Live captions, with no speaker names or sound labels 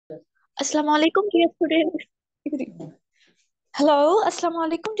Assalamu alaikum, dear students. Hello, assalamu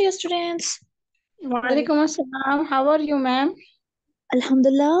alaikum, dear students. Walaikum assalam. How are you, ma'am?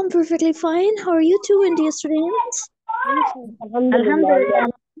 Alhamdulillah, I'm perfectly fine. How are you doing, dear students? Alhamdulillah.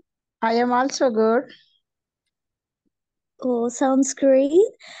 I am also good. Oh, sounds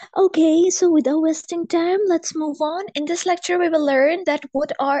great. Okay, so without wasting time, let's move on. In this lecture, we will learn that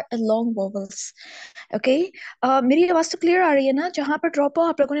what are long vowels. Okay, मेरी आवाज तो clear आ रही है ना? जहाँ पर drop हो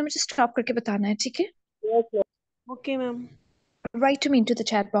आप लोगों ने मुझे स्टॉप करके बताना है, ठीक है? Okay ma'am. Right to me into the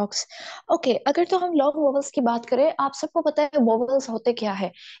chat box. Okay, अगर तो हम लॉन्ग वोवल्स की बात करें, आप सबको पता है वोवल्स होते क्या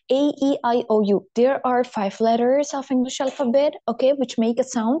है? ए ई आई ओ you, there are 5 letters of English alphabet, okay, which make a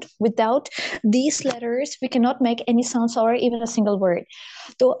sound. Without these letters we cannot make any sounds or even a single word.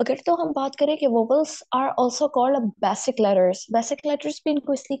 तो अगर तो हम बात करें कि vowels are also called basic letters, basic letters भी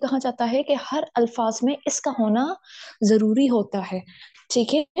इनको इसलिए कहा जाता है कि हर अल्फाज में इसका होना जरूरी होता है,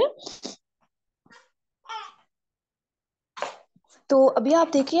 ठीक है? तो अभी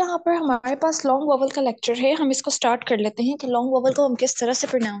आप देखिए यहाँ पर हमारे पास लॉन्ग वोवल का लेक्चर है। हम इसको स्टार्ट कर लेते हैं कि लॉन्ग वोवल को हम किस तरह से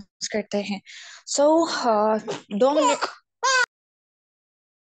प्रोनाउंस करते हैं। सो Dominic,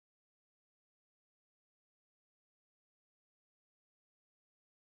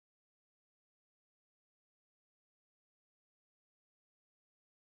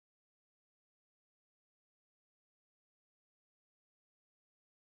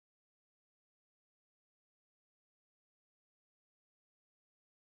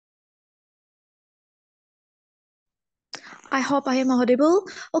 I hope I am audible.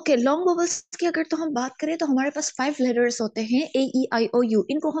 Okay, long vowels की अगर तो हम बात करें तो हमारे पास 5 letters होते हैं, ए ई आई ओ यू।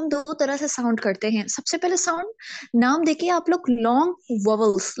 इनको हम दो तरह से साउंड करते हैं। सबसे पहले साउंड नाम देखिए आप लोग, लॉन्ग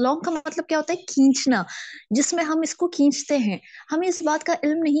वोवल्स। लॉन्ग का मतलब क्या होता है? खींचना, जिसमें हम इसको खींचते हैं। हमें इस बात का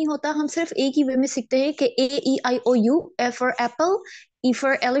इल्म नहीं होता, हम सिर्फ एक ही वे में सीखते हैं कि ए ई आई ओ you, A for Apple, E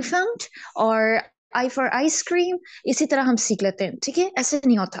for elephant और आई फॉर आइसक्रीम, इसी तरह हम सीख लेते हैं, ठीक है? ऐसे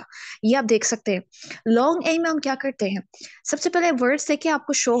नहीं होता, ये आप देख सकते हैं। लॉन्ग ए में हम क्या करते हैं? सबसे पहले वर्ड्स देखिए,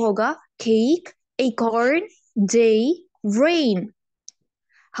 आपको शो होगा केक, एकॉर्न, डे, रेन।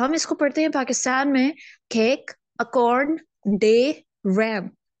 हम इसको पढ़ते हैं पाकिस्तान में केक, अकॉर्न, डे, रैम।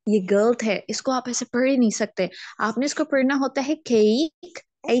 ये गलत है, इसको आप ऐसे पढ़ ही नहीं सकते। आपने इसको पढ़ना होता है केक,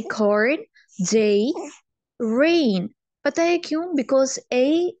 एकॉर्न, डे, रेन। पता है क्यों? Because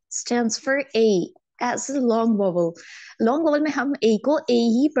A stands for a as a long vowel. Long vowel में हम ए को ए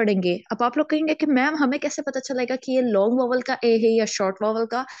ही पढ़ेंगे। अब आप लोग कहेंगे कि मैम हमें कैसे पता चलेगा कि ये लॉन्ग वोवल का ए है या शॉर्ट वोवल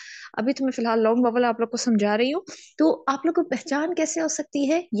का? अभी तो मैं फिलहाल लॉन्ग वोवल आप लोग को समझा रही हूँ। तो आप लोग को पहचान कैसे हो सकती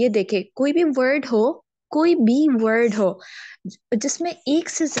है? ये देखे, कोई भी वर्ड हो, कोई भी वर्ड हो जिसमें एक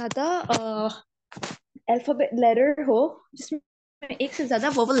से ज्यादा अल्फाबेट लेटर हो, जिसमें एक से ज्यादा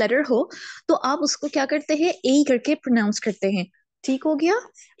वोवल लेटर हो, तो आप उसको क्या करते हैं? ए करके प्रोनाउंस करते हैं। ठीक हो गया?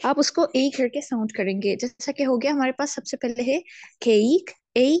 आप उसको ए करके साउंड करेंगे। जैसा कि हो गया हमारे पास, सबसे पहले है cake,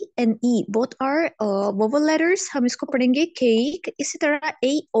 A and E both are vowel letters, हम इसको पढ़ेंगे केक। इसी तरह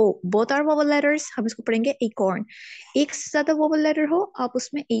ए ओ बोथ आर वोवल लेटर्स, हम इसको पढ़ेंगे एकॉर्न। एक से ज्यादा वोवल लेटर हो, आप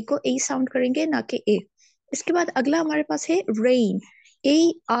उसमें ए को ए साउंड करेंगे, ना कि ए। इसके बाद अगला हमारे पास है रेन, ए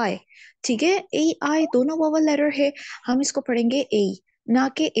आई। ठीक है, ए आई दोनों वोवल लेटर है, हम इसको पढ़ेंगे ए, ना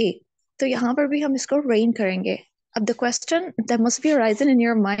कि ए। तो यहाँ पर भी हम इसको रेन करेंगे। अब the question that must be arisen in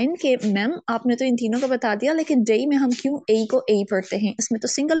your mind कि मैम आपने तो इन तीनों को बता दिया, लेकिन डे में हम क्यों ए को ए पढ़ते हैं? इसमें तो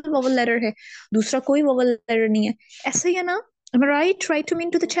सिंगल वोवल लेटर है, दूसरा कोई वोवल लेटर नहीं है। ऐसे ही है ना? Am I right? Try to me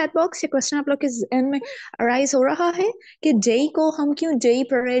into the chat box। ये क्वेश्चन आप लोग के जहन में अराइज हो रहा है कि डे को हम क्यों डे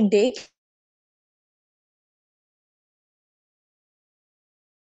पढ़ रहे? डे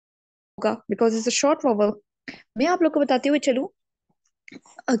होगा because it's a short vowel. मैं आप लोग को बताते हुए चलूं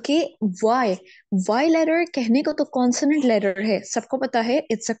ओके, वाई। वाई लेटर कहने को तो कॉन्सोनेंट लेटर है, सबको पता है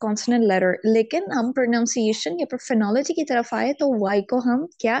इट्स अ कॉन्सोनेंट लेटर, लेकिन हम प्रोनाउंसिएशन या फिर फोनोलॉजी की तरफ आए तो वाई को हम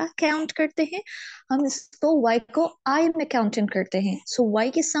क्या काउंट करते हैं? हम इसको वाई को आई में काउंटिंग करते हैं। सो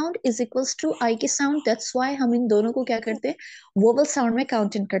वाई की साउंड इज इक्वल्स टू आई की साउंड, दैट्स वाई हम इन दोनों को क्या करते हैं? वोवल साउंड में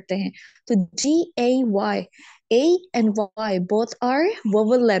काउंटिंग करते हैं। तो जी ए Y, A and Y both are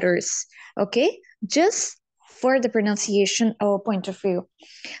vowel letters, okay, just for the pronunciation point of view.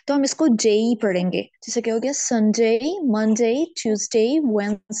 तो हम इसको जे ही पढ़ेंगे। जैसे क्या हो गया? Sunday, Monday, Tuesday,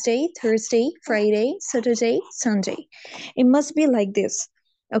 Wednesday, Thursday, Friday, Saturday, Sunday. It must be like this,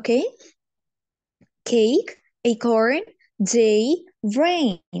 okay? Cake, acorn, day,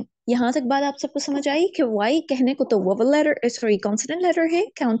 rain. यहाँ तक बात आप सबको समझ आई कि वाई कहने को तो vowel letter, sorry consonant letter है,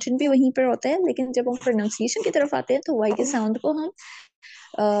 काउंटिंग भी वहीं पर होता है, लेकिन जब हम प्रोनाउंसिएशन की तरफ आते हैं तो वाई के साउंड को हम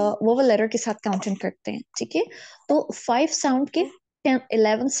वोवल लेटर के साथ काउंटिंग करते हैं, ठीक है? तो 5 साउंड के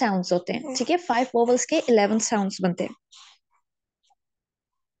 11 साउंड्स होते हैं, ठीक है? 5 वोवल्स के 11 साउंड्स बनते हैं।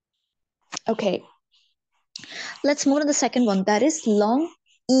 Okay, let's move on the second one, that is long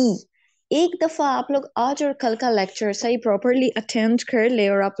E. एक दफा आप लोग आज और कल का लेक्चर सही प्रॉपरली अटेंड कर ले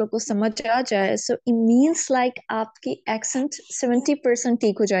और आप लोग को समझ आ जाए, सो इट मीन्स लाइक आपकी एक्सेंट 70%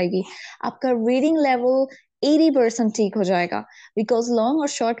 ठीक हो जाएगी, आपका रीडिंग लेवल 80% ठीक हो जाएगा, बिकॉज लॉन्ग और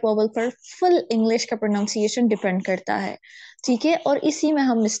शॉर्ट वॉवल पर फुल इंग्लिश का प्रोनाउंसिएशन डिपेंड करता है। ठीक है, और इसी में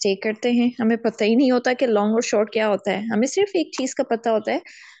हम मिस्टेक करते हैं, हमें पता ही नहीं होता कि लॉन्ग और शॉर्ट क्या होता है, हमें सिर्फ एक चीज का पता होता है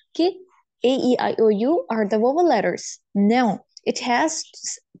कि A, E, I, O, U are the vowel letters. No, it has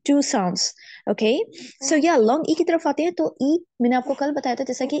two sounds. Okay, so yeah, long E की तरफ आते हैं तो E मैंने आपको कल बताया था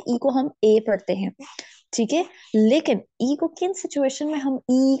जैसा कि E को हम A पढ़ते हैं, ठीक है, लेकिन E को किन सिचुएशन में हम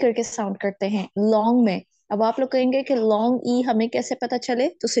E करके साउंड करते हैं लॉन्ग में। अब आप लोग कहेंगे कि लॉन्ग E हमें कैसे पता चले,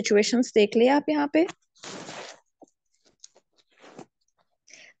 तो सिचुएशंस देख लिया आप यहाँ पे।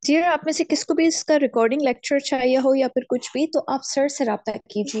 डियर, आप में से किसको भी इसका रिकॉर्डिंग लेक्चर चाहिए हो या फिर कुछ भी, तो आप सर से रब्ता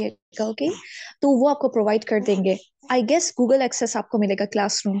कीजिएगा, ओके, तो वो आपको प्रोवाइड कर देंगे। आई गेस गूगल एक्सेस आपको मिलेगा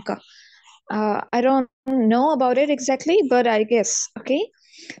क्लासरूम का, I don't know about it exactly but I guess, okay.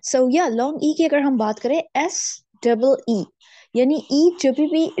 सो या लॉन्ग ई की अगर हम बात करें, एस डबल ई, यानी ई जब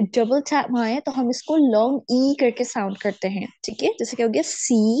भी डबल टैप में आए तो हम इसको लॉन्ग ई करके साउंड करते हैं, ठीक है, जैसे क्या हो गया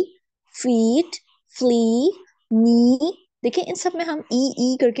सी, फीट, फ्ली, नी, देखिए इन सब में हम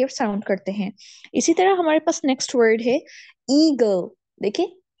ई करके साउंड करते हैं। इसी तरह हमारे पास नेक्स्ट वर्ड है ईगल, देखिए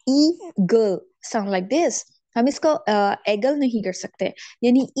ईगल साउंड लाइक दिस, हम इसको एगल नहीं कर सकते,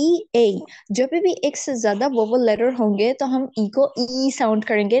 यानी ई ए, जब भी एक से ज्यादा वोवल लेटर होंगे तो हम ई को ई साउंड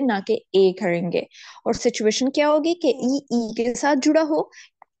करेंगे ना कि ए करेंगे, और सिचुएशन क्या होगी कि ई के साथ जुड़ा हो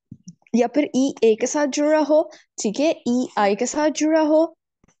या फिर ई ए के साथ जुड़ा हो, ठीक है, ई आई के साथ जुड़ा हो,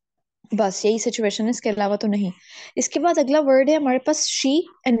 बस यही सिचुएशन है, इसके अलावा तो नहीं। इसके बाद अगला वर्ड है हमारे पास शी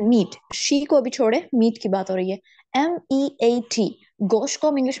एंड मीट, शी को अभी छोड़े, मीट की बात हो रही है, MEAT, गोश्त को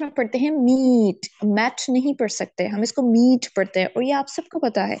हम इंग्लिश में पढ़ते हैं मीट, मैट नहीं पढ़ सकते, हम इसको मीट पढ़ते हैं और ये आप सबको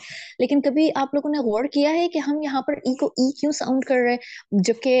पता है, लेकिन कभी आप लोगों ने गौर किया है कि हम यहाँ पर ई को ई क्यों साउंड कर रहे हैं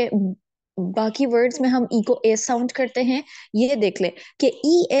जबकि बाकी वर्ड्स में हम ई को ए साउंड करते हैं। ये देख ले कि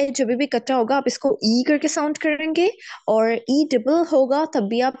ई ए जब भी इकट्ठा होगा आप इसको ई करके साउंड करेंगे, और ई डबल होगा तब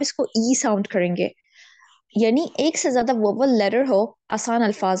भी आप इसको ई साउंड करेंगे, यानी एक से ज्यादा वोवल लेटर हो आसान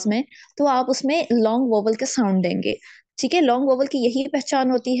अल्फाज में तो आप उसमें लॉन्ग वोवल के साउंड देंगे, ठीक है, लॉन्ग वोवल की यही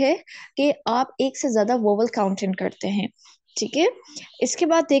पहचान होती है कि आप एक से ज्यादा वोवल काउंट इन करते हैं, ठीक है। इसके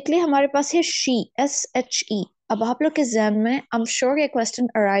बाद देख ले हमारे पास है शी, SHE। अब आप लोग के ज़हन में आई एम श्योर ये क्वेश्चन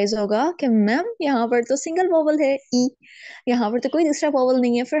अराइज होगा कि मैम यहाँ पर तो सिंगल वोवल है ई, यहाँ पर तो कोई दूसरा वोवल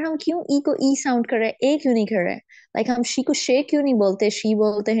नहीं है, फिर हम क्यों ई को ई साउंड कर रहे हैं, ए क्यों नहीं कर रहे हैं, लाइक हम शी को शे क्यों नहीं बोलते, शी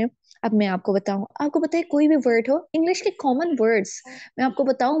बोलते हैं। अब मैं आपको बताऊं, आपको पता है कोई भी वर्ड हो इंग्लिश के कॉमन वर्ड्स, मैं आपको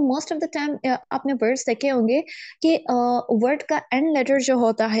बताऊं मोस्ट ऑफ द टाइम आपने वर्ड्स देखे होंगे कि वर्ड का एंड लेटर जो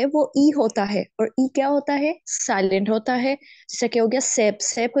होता है वो ई होता है, और ई क्या होता है, साइलेंट होता है, जैसे क्या हो गया सेब,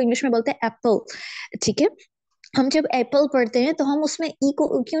 सेब को इंग्लिश में बोलते हैं एप्पल, ठीक है। हम जब एप्पल पढ़ते हैं तो हम उसमें ई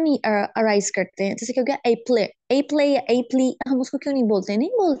को क्यों नहीं अराइज करते हैं, जैसे क्या हो गया एप्ले, एप्ले या एप्ली, हम उसको क्यों नहीं बोलते, नहीं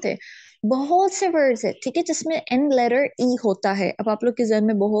बोलते। बहुत से वर्ड्स है, ठीक है, जिसमें एंड लेटर ई होता है, अब आप लोग के जहन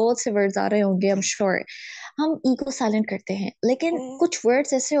में बहुत से वर्ड्स आ रहे होंगे आई एम श्योर, हम ई को साइलेंट करते हैं, लेकिन कुछ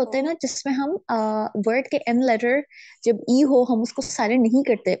वर्ड्स ऐसे होते हैं ना जिसमें हम वर्ड के एंड लेटर जब ई हो हम उसको साइलेंट नहीं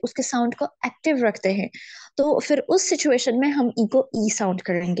करते, उसके साउंड को एक्टिव रखते हैं, तो फिर उस सिचुएशन में हम ई को ई साउंड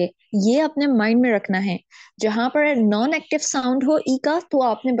करेंगे, ये अपने माइंड में रखना है। जहां पर नॉन एक्टिव साउंड हो ई का तो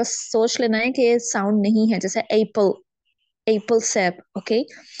आपने बस सोच लेना है कि ये साउंड नहीं है, जैसे एप्पल, एप्पल सेब, ओके।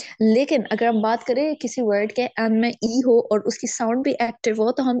 लेकिन अगर हम बात करें किसी वर्ड के एंड में ई हो और उसकी साउंड भी एक्टिव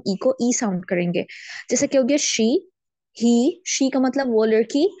हो तो हम ई को ई साउंड करेंगे, जैसे क्या हो गया शी, ही, शी का मतलब वो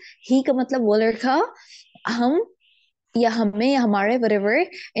लड़की, ही का मतलब वो लड़का, हम या हमें या हमारे whatever,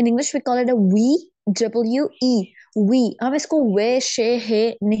 in English we call it a we, WE, we, हम इसको वे शे है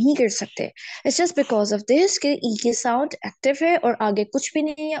नहीं कर सकते, it's just because of this कि ई की साउंड एक्टिव है और आगे कुछ भी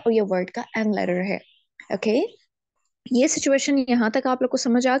नहीं है और ये वर्ड का एंड लेटर है, ओके। ये सिचुएशन यहाँ तक आप लोग को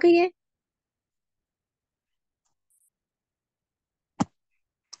समझ आ गई है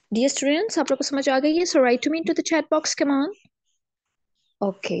डियर स्टूडेंट्स, आप लोग को समझ आ गई है, सो right to me into the chat box, come on.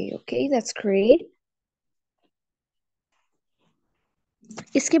 Okay okay, that's great.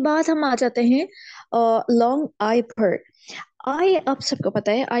 इसके बाद हम आ जाते हैं लॉन्ग आई पर। आई आप सबको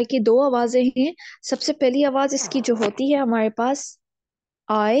पता है आई की दो आवाजें हैं, सबसे पहली आवाज इसकी जो होती है हमारे पास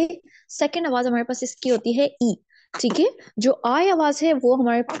आई, सेकंड आवाज हमारे पास इसकी होती है ई, ठीक है। जो आई आवाज है वो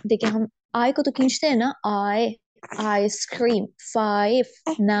हमारे, देखिए हम आई को तो खींचते हैं ना, आई, आइसक्रीम, फाइव,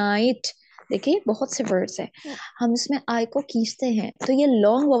 नाइट, देखिए बहुत से वर्ड्स हैं, हम इसमें आई को खींचते हैं तो ये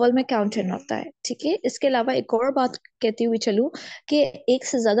लॉन्ग वोवल में काउंट इन होता है, ठीक है। इसके अलावा एक और बात कहती हुई चलूं कि एक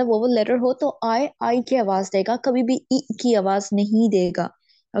से ज्यादा वोवल लेटर हो तो आई आई की आवाज देगा, कभी भी ई की आवाज नहीं देगा,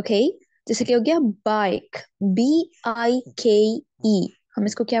 ओके। जैसे कि हो गया बाइक, BIKE, हम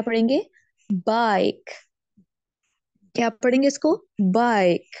इसको क्या पढ़ेंगे, बाइक। क्या पढ़ेंगे इसको,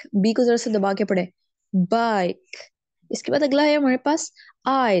 बाइक, बी को जरा से दबा के पढ़े, बाइक। इसके बाद अगला है हमारे पास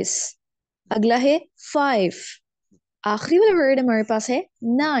आइस, अगला है 5, आखिरी वाला वर्ड हमारे पास है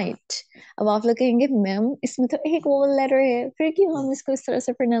नाइट। अब आप लोग कहेंगे मैम इसमें तो एक वोवल लेटर है, फिर क्यों हम इसको इस तरह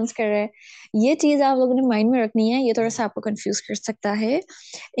से प्रोनाउंस कर रहे हैं। ये चीज आप लोगों ने माइंड में रखनी है, ये थोड़ा सा आपको कंफ्यूज कर सकता है।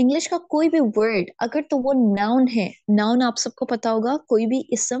 इंग्लिश का कोई भी वर्ड अगर तो वो नाउन है, नाउन आप सबको पता होगा, कोई भी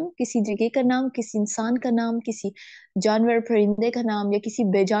इसम, किसी जगह का नाम, किसी इंसान का नाम, किसी जानवर परिंदे का नाम या किसी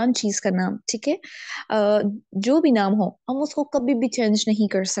बेजान चीज का नाम, ठीक है। जो भी नाम हो हम उसको कभी भी चेंज नहीं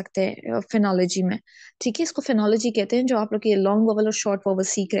कर सकते फिनोलॉजी में, ठीक है। इसको फेनोलॉजी कहते हैं, जो आप लोग ये लॉन्ग वोवल और शॉर्ट वोवल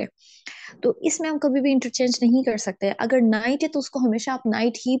सीख रहे हैं। तो इसमें हम कभी भी इंटरचेंज नहीं कर सकते। अगर नाइट है तो उसको हमेशा आप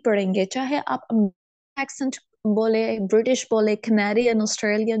नाइट ही पढ़ेंगे, चाहे आप एक्सेंट बोले, ब्रिटिश बोले, कैनेडियन,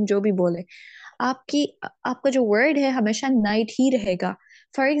 ऑस्ट्रेलियन, जो भी बोले, आपकी आपका जो वर्ड है हमेशा नाइट ही रहेगा।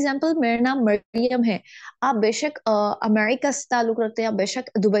 फॉर एग्जाम्पल मेरा नाम मरियम है, आप बेशक अमेरिका से ताल्लुक रखते हैं, आप बेशक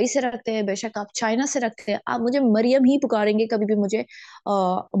दुबई से रखते हैं, बेशक आप चाइना से रखते हैं, आप मुझे मरियम ही पुकारेंगे, कभी भी मुझे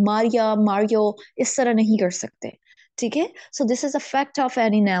मारिया, मारियो इस तरह नहीं कर सकते, ठीक है। So this is a fact of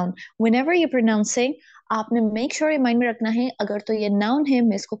any noun, whenever you pronouncing आपने मेक श्योर ये माइंड में रखना है, अगर तो ये नाउन है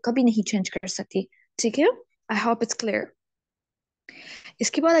मैं इसको कभी नहीं चेंज कर सकती, ठीक है। I hope it's clear.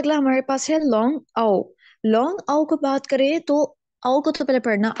 इसके बाद अगला हमारे पास है लॉन्ग आओ। लॉन्ग आओ को बात करें तो आओ को तो पहले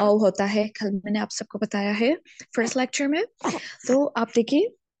पढ़ना आओ होता है, कल मैंने आप सबको बताया है फर्स्ट लेक्चर में। तो आप देखिए,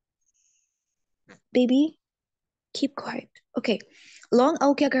 baby keep quiet, okay. Long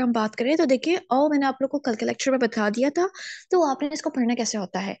आओ की अगर हम बात करें तो देखिए, आओ मैंने आप लोग को कल के लेक्चर में बता दिया था, तो आपने इसको पढ़ना कैसे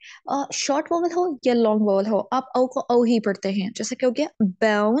होता है, शॉर्ट वोवल हो या लॉन्ग वोवल हो, आप आओ को आओ ही पढ़ते हैं। जैसे कि हो गया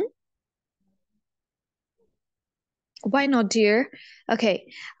बाउन, why not dear, okay,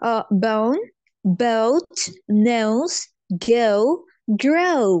 bone, boat, nose, go,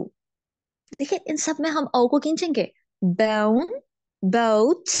 grow। देखिए इन सब में हम ओ को खींचेंगे, bone,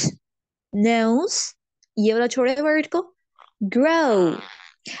 boat, nose, ये वाला छोड़े वर्ड को, grow।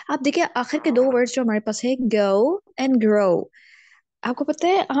 आप देखिए आखिर के दो वर्ड्स जो हमारे पास है, go and grow। आपको पता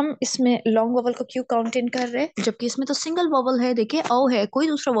है हम इसमें लॉन्ग वोवल को क्यों काउंट इन कर रहे हैं, जबकि इसमें तो सिंगल वोवल है, देखिए ओ है, कोई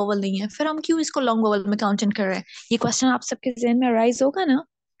दूसरा वोवल नहीं है, फिर हम क्यों इसको लॉन्ग वोवल में काउंट इन कर रहे हैं। ये क्वेश्चन आप सबके जहन में राइज होगा ना।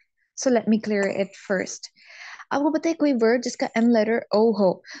 So let me clear it first. आपको पता है कोई वर्ड जिसका एम लेटर ओ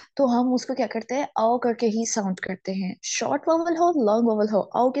हो तो हम उसको क्या करते हैं, ओ करके ही साउंड करते हैं, शॉर्ट वोवल हो लॉन्ग वोवल हो,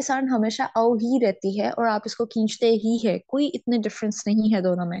 ओ के साउंड हमेशा ओ ही रहती है और आप इसको खींचते ही है, कोई इतने डिफरेंस नहीं है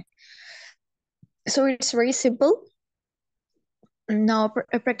दोनों में। So it's very simple. Now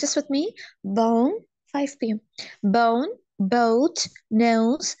practice with me. Bone, 5 p.m. Bone, boat,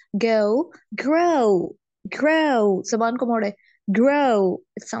 nose, go, grow. Grow. जबान को मोड़े. Grow.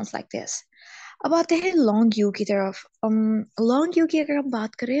 It sounds like this. अब आते हैं लॉन्ग यू की तरफ। लॉन्ग यू की अगर हम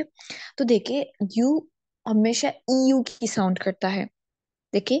बात करें तो देखिए यू हमेशा ई यू की साउंड करता है।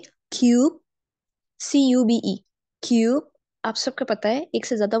 देखिए क्यूब, CUBE, क्यूब। आप सबको पता है एक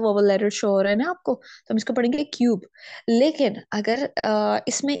से ज्यादा वोवल लेटर शो हो रहा है ना आपको, तो हम इसको पढ़ेंगे क्यूब। लेकिन अगर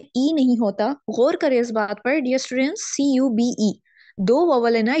इसमें ई नहीं होता, गौर करें इस बात पर डियर स्टूडेंट्स, CUBE, दो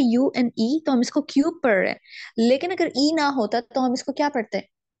वोवल है ना, यू एंड ई, तो हम इसको क्यूब पढ़ रहे हैं। लेकिन अगर ई ना होता तो हम इसको क्या पढ़ते हैं,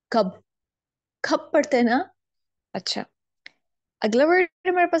 कब, खब पढ़ते हैं ना। अच्छा, अगला वर्ड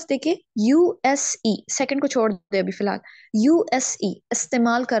हमारे पास देखिए USE, सेकंड को छोड़ दे अभी फिलहाल। USE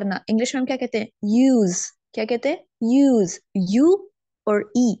इस्तेमाल करना, इंग्लिश में हम क्या कहते हैं, यूज। क्या कहते हैं, यूज। यू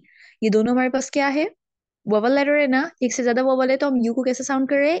और ई ये दोनों हमारे पास क्या है, वोवल लेटर है ना, एक से ज्यादा वोवल है तो हम यू को कैसे साउंड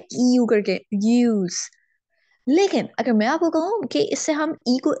कर रहे हैं, यू करके, यूज। लेकिन अगर मैं आपको कहूं कि इससे हम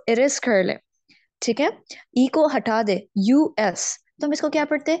ई को इरेज कर ले, ठीक है, ई को हटा दे, US, तो हम इसको क्या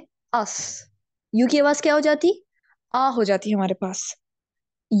पढ़ते, अस। यू की आवाज क्या हो जाती, आ हो जाती हमारे पास।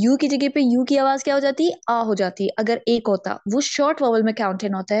 यू की जगह पे यू की आवाज क्या हो जाती, आ हो जाती। अगर एक होता वो शॉर्ट वोवल में काउंट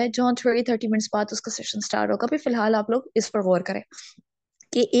इन होता है, जो 30 मिनट्स बाद उसका सेशन स्टार्ट होगा। फिर फिलहाल आप लोग इस पर गौर करें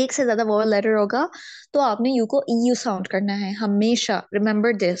कि एक से ज्यादा वोवल लेटर होगा तो आपने यू को यू साउंड करना है हमेशा,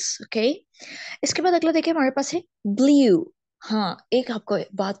 रिमेंबर दिस, ओके। इसके बाद अगला देखिए हमारे पास है ब्लू। हाँ, एक आपको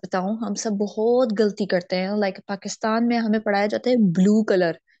बात बताऊं, हम सब बहुत गलती करते हैं, लाइक पाकिस्तान में हमें पढ़ाया जाता है blue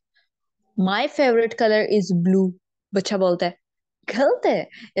colour, my favourite colour is blue, बच्चा बोलता है, गलत है,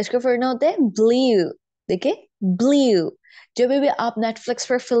 इसको पढ़ना होता है ब्लू। देखिए ब्लू। जब भी आप नेटफ्लिक्स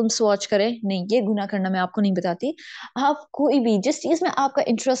पर फिल्म्स वॉच करें, नहीं ये गुनाह करना मैं आपको नहीं बताती, आप कोई भी जिस चीज में आपका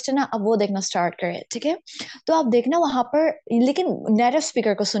इंटरेस्ट है ना, आप वो देखना स्टार्ट करें, ठीक है। तो आप देखना वहां पर, लेकिन नेटिव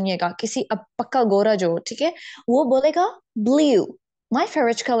स्पीकर को सुनिएगा, किसी अब पक्का गोरा जो, ठीक है, वो बोलेगा blue. My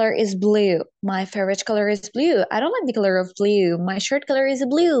favorite color is blue. My favorite color is blue. I don't like the color of blue. My shirt color is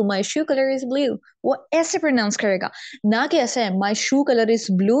blue. My shoe color is blue. वो ऐसे प्रोनाउंस करेगा, ना कि ऐसे है my shoe color is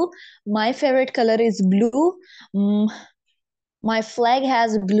blue, my favorite color is blue, my flag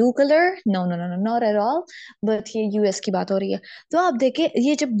has blue colour. No no no no, not at all. But ये US की बात हो रही है। तो आप देखें,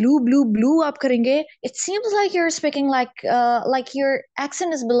 ये जब ब्लू ब्लू ब्लू आप करेंगे, it seems like you are speaking like your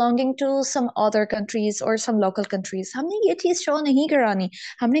accent is belonging to some other countries और सम लोकल कंट्रीज। हमने ये चीज शो नहीं करानी,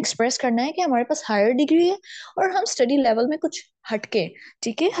 हमने एक्सप्रेस करना है कि हमारे पास हायर डिग्री है और हम स्टडी लेवल में कुछ हटके,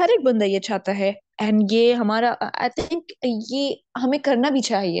 ठीक है, हर एक बंदा ये चाहता है। एंड ये हमारा, आई थिंक ये हमें करना भी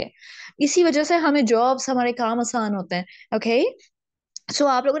चाहिए। इसी वजह से हमें जॉब्स, हमारे काम आसान होते हैं। ओके, सो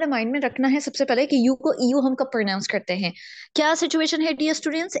आप लोगों ने माइंड में रखना है सबसे पहले कि यू को यू हम कब प्रोनाउंस करते हैं। क्या सिचुएशन है डियर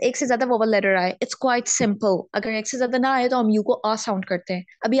स्टूडेंट्स, एक से ज्यादा वोवल लेटर आए, इट्स क्वाइट सिंपल। अगर एक से ज्यादा ना आए तो हम यू को आ साउंड करते हैं।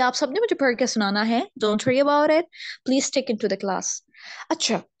 अभी आप सबने मुझे पढ़ के सुनाना है, don't worry about it, please stick into the class.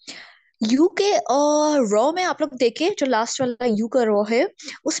 अच्छा, यू के रो में आप लोग देखे, जो लास्ट वाला यू का रो है,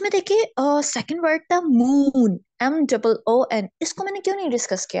 उसमें देखे सेकंड वर्ड था मून, MOON। इसको मैंने क्यों नहीं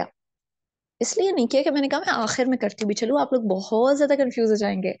डिस्कस किया? इसलिए नहीं किया कि मैंने कहा मैं आखिर में करती भी चलूं, आप लोग बहुत ज्यादा कंफ्यूज हो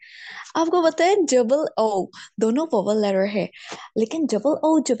जाएंगे। आपको पता है डबल ओ दोनों वोवल लेटर है, लेकिन डबल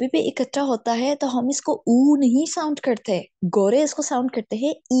ओ जब भी इकट्ठा होता है तो हम इसको ऊ नहीं साउंड करते, गोरे इसको साउंड करते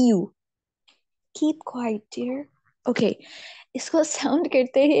हैं EU. Keep quiet dear. Okay, इसको साउंड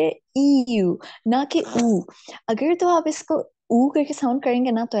करते हैं ईयू, ना कि ऊ। अगर तो आप इसको ऊ करके साउंड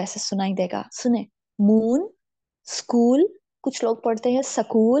करेंगे ना, तो ऐसे सुनाई देगा। सुने, मून, स्कूल, कुछ लोग पढ़ते हैं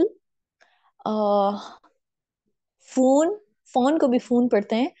स्कूल, फोन, फोन को भी फोन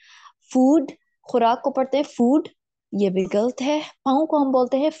पढ़ते हैं, फूड, खुराक को पढ़ते हैं फूड, ये भी गलत है। पाँव को हम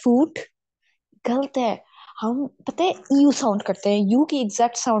बोलते हैं फूट, गलत है। हम पता है यू साउंड करते हैं, यू की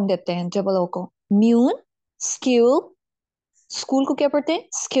एग्जैक्ट साउंड देते हैं जबल ओ को। म्यून, स्कूल, स्कूल को क्या पढ़ते हैं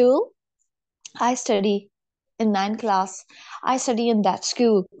school. I study in 9th class, I study in that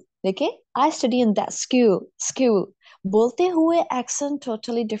school. देखिए, I study in that school, school बोलते हुए एक्सेंट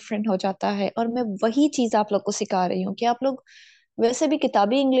टोटली डिफरेंट हो जाता है। और मैं वही चीज आप लोग को सिखा रही हूँ कि आप लोग वैसे भी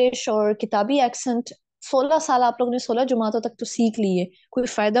किताबी इंग्लिश और किताबी एक्सेंट 16 साल आप लोगों ने 16 जमातों तक तो सीख लिए, कोई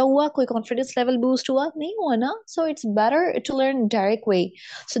फायदा हुआ, कोई कॉन्फिडेंस लेवल बूस्ट हुआ नहीं हुआ ना। So it's better to learn direct way.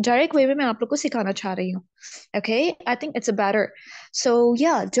 So direct way में मैं आप लोग को सिखाना चाह रही हूँ। Okay, I think it's a better. सो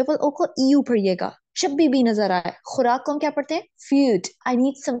या जब ओ को ईयू पढ़िएगा, जब भी नजर आए। खुराक को हम क्या पढ़ते हैं food, I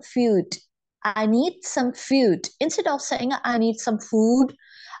need some food, I need some food. Instead of saying I need some food,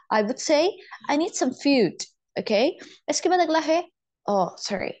 I would say I need some food. Okay? इसके बाद अगला है oh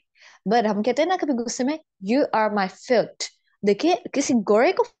sorry, but हम कहते हैं ना कभी गुस्से में you are my food। देखिए, किसी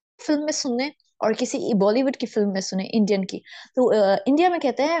गोरे को फिल्म में सुनने और किसी बॉलीवुड की फिल्म में सुने, इंडियन की, तो इंडिया में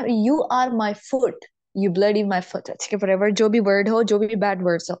कहते हैं you are my foot, you bloody my foot, ठीक है, whatever जो भी वर्ड हो, जो भी बैड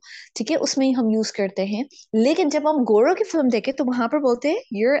वर्ड्स हो, ठीक है, उसमें ही हम यूज करते हैं। लेकिन जब हम गोरों की फिल्म देखें तो वहां पर बोलते हैं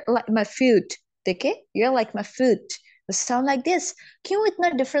you're like my food। देखे, you're like my food, sound like this. क्यों इतना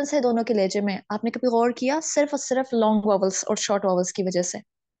डिफरेंस है दोनों के लहजे में, आपने कभी गौर किया? सिर्फ और सिर्फ लॉन्ग वॉवल्स और शॉर्ट वॉवल्स की वजह से।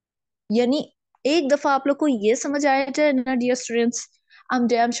 यानी एक दफा आप लोग को ये समझ आया जाए ना dear students, I am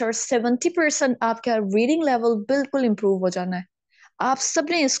damn sure 70% आपका रीडिंग लेवल बिल्कुल इंप्रूव हो जाना है। आप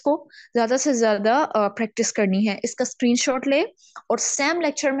सबने इसको ज्यादा से ज्यादा प्रैक्टिस करनी है। इसका स्क्रीनशॉट ले और सैम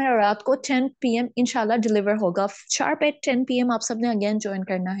लेक्चर में रात को 10 PM इंशाल्लाह डिलीवर होगा, शार्प एट 10 PM आप सबने अगेन ज्वाइन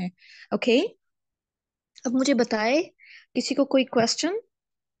करना है। ओके, अब मुझे बताए किसी को कोई क्वेश्चन?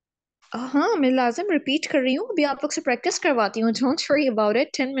 हाँ, मैं लाजिम रिपीट कर रही हूँ, अभी आप लोग से प्रैक्टिस करवाती हूँ, don't worry about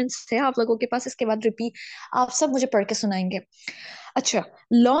it. 10 minutes है आप लोगों के पास, इसके बाद रिपीट आप सब मुझे पढ़ के सुनाएंगे। अच्छा,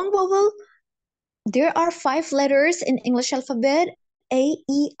 long vowel, there are 5 letters in English alphabet, A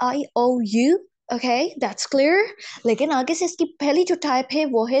E I O U। Okay, that's clear. लेकिन आगे से इसकी पहली जो टाइप है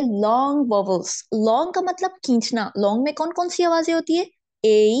वो है लॉन्ग वोवल्स। लॉन्ग का मतलब खींचना। लॉन्ग में कौन कौन सी आवाजें होती है?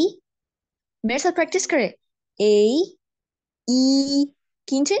 ए, मेरे साथ प्रैक्टिस करें, ए, ई,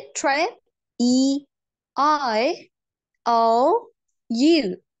 खींचे, try, E, I, O, U,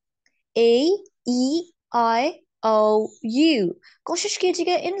 A, E, I, O, U। कोशिश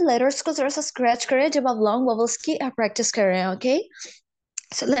कीजिएगा इन लेटर्स को जरा सा स्क्रैच करें जब आप लॉन्ग वोवल्स की प्रैक्टिस कर रहे हैं। Okay,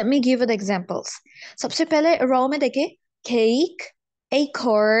 so let me give the examples. सबसे पहले रो में देखे, cake,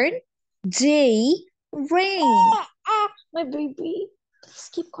 acorn, day, rain। My baby, please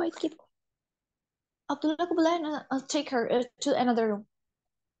keep quiet, keep quiet। Abdullah को बुलाया ना, I'll take her to another room।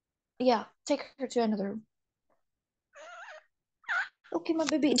 Yeah, take her to another room. Okay, my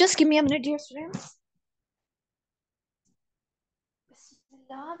baby. Just give me a minute, dear students.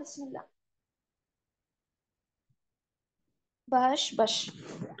 Bismillah, Bismillah. Bash, bash.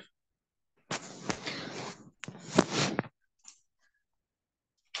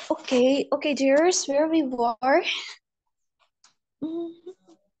 Okay, dears, where we were.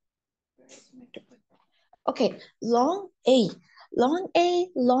 Okay, long A, long A,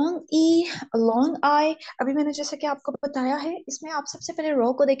 long E, long I. अभी मैंने जैसे कि आपको बताया है, इसमें आप सबसे पहले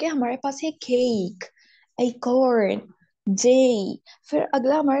रो को देखें, हमारे पास है cake, acorn, day, फिर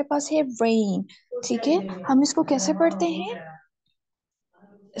अगला हमारे पास है rain. ठीक है, हम इसको कैसे पढ़ते हैं?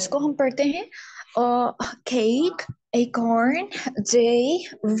 इसको हम पढ़ते हैं केक, acorn, day,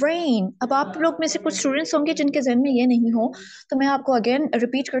 rain. अब आप लोग में से कुछ स्टूडेंट्स होंगे जिनके जहन में ये नहीं हो, तो मैं आपको अगेन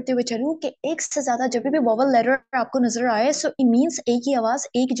रिपीट करते हुए चलूं कि एक से ज्यादा जब भी वोवल लेटर आपको नजर आए, सो इट मींस ए की आवाज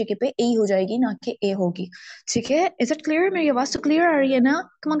एक जगह पे ए हो जाएगी, ना कि ए होगी. ठीक है, इज इट क्लियर? मेरी आवाज तो क्लियर आ रही है ना?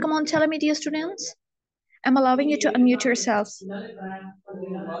 Come on tell me dear students. I'm allowing you to unmute yourselves.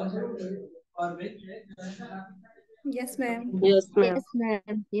 Yes, ma'am. Yes, ma'am. Yes,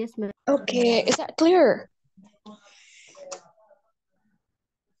 ma'am. Yes, ma'am. Okay, is that clear?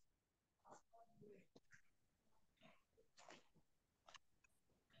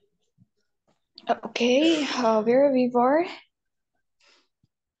 Okay, where we were.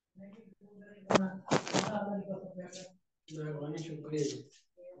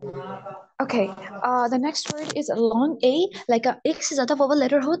 Okay, the next word is long A. Like एक से ज्यादा vowel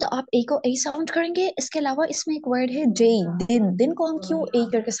letter हो तो आप A को A sound करेंगे. इसके अलावा इसमें एक वर्ड है day, दिन. दिन को हम क्यों A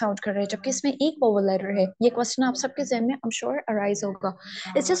करके साउंड कर रहे हैं जबकि इसमें एक वोवल लेटर है? ये क्वेश्चन आप सबके जहन में आई एम श्योर अराइज होगा.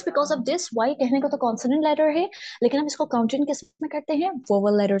 It's just because of this. Y कहने को तो कॉन्सोनेंट लेटर है, लेकिन हम इसको काउंटिंग किस में करते हैं?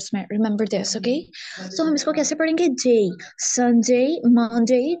 वोवल लेटर्स में. Remember this. ओके, सो हम इसको कैसे पढ़ेंगे? day, Sunday,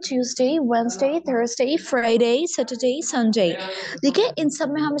 Monday, Tuesday, Wednesday, Thursday, Friday, Saturday, Sunday. देखिए इन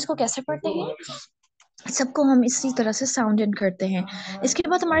सब में हम इसको कैसे पढ़ते हैं? सबको हम इसी तरह से साउंड इन करते हैं. इसके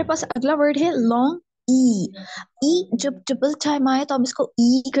बाद हमारे पास अगला वर्ड है लॉन्ग ई. ई जब डबल टाइम आए तो हम इसको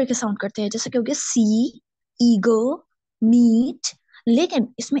ई करके साउंड करते हैं, जैसे कि हो गया सी, ईगो, मीट.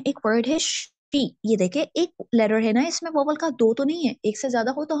 लेकिन इसमें एक वर्ड है शी. ये देखिए एक लेटर है ना इसमें, वोवल का दो तो नहीं है, एक से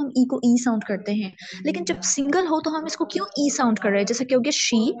ज्यादा हो तो हम ई को ई साउंड करते हैं. लेकिन जब सिंगल हो तो हम इसको क्यों ई साउंड कर रहे हैं? जैसे कि हो गया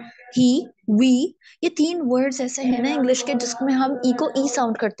शी, ही, वी. ये तीन वर्ड्स ऐसे हैं ना इंग्लिश के जिसमें हम ई को ई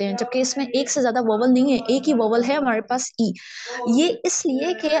साउंड करते हैं, जबकि इसमें एक से ज्यादा वोवल नहीं है, एक ही वोवल है हमारे पास ई. ये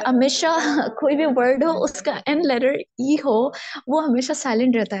इसलिए कि हमेशा कोई भी वर्ड हो उसका एंड लेटर ई हो, वो हमेशा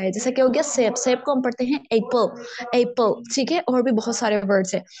साइलेंट रहता है. जैसे कि हो गया सेब. सेब को हम पढ़ते हैं एप्पल, एप्पल. ठीक है, और भी बहुत सारे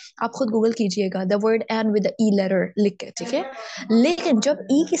वर्ड्स है, आप खुद गूगल कीजिएगा the word and with the E letter लिख के. ठीक है, लेकिन जब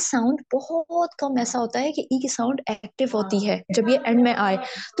ई की साउंड बहुत कम ऐसा होता है कि ई की साउंड एक्टिव होती है, जब ये एंड में आए,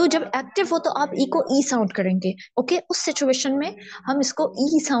 तो जब एक्टिव हो तो आप ई को ई साउंड करेंगे. ओके, उस सिचुएशन में हम इसको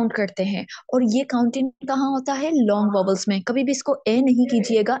ई साउंड करते हैं. और ये काउंटिंग कहाँ होता है? लॉन्ग वॉवल्स में. कभी भी इसको ए नहीं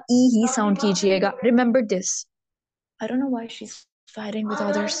कीजिएगा, ई ही साउंड कीजिएगा. Remember this. I don't know why she is firing with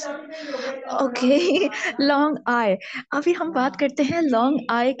others. Okay, long I. अभी हम बात करते हैं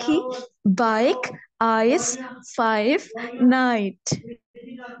लॉन्ग आई की. Bike, ice, five, night.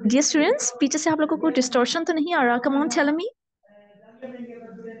 Dear students, पीछे से आप लोगों को डिस्टॉर्शन तो नहीं आ रहा? Come on tell me.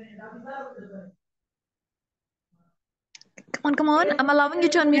 Come on. I'm allowing you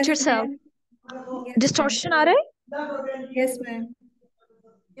to unmute Yes, yourself. ma'am. Yes, Distortion आ रहा है? Yes, ma'am.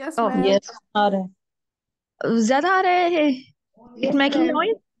 Yes, Oh, ma'am. Yes, आ रहा है. ज्यादा आ रहा है. It's Yes, making ma'am.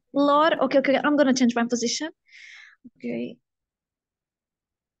 noise. Lord, okay. I'm gonna change my position. Okay.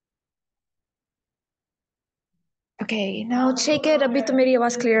 Okay, now check it. अभी तो मेरी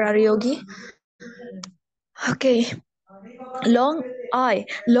आवाज क्लियर आ रही होगी. Okay.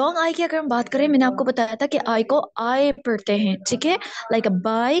 लॉन्ग आई की अगर हम बात करें, मैंने आपको बताया था कि आई को आई पढ़ते हैं. ठीक है, like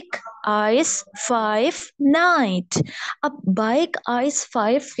bike, ice, five, night. अब बाइक, आइस,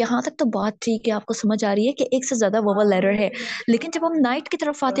 फाइव, यहाँ तक तो बात ठीक है, आपको समझ आ रही है कि एक से ज्यादा वोवल लेटर है. लेकिन जब हम नाइट की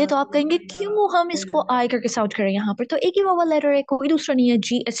तरफ आते हैं तो आप कहेंगे क्यों हम इसको आई करके साउंड करें? यहाँ पर तो एक ही वोवल लेटर है, कोई दूसरा नहीं है.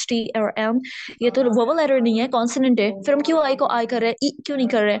 जी, एच, टी और एम, ये तो वोवल लेटर नहीं है, कॉन्सोनेंट है. फिर हम क्यों आई को आई कर रहे हैं, ई क्यों नहीं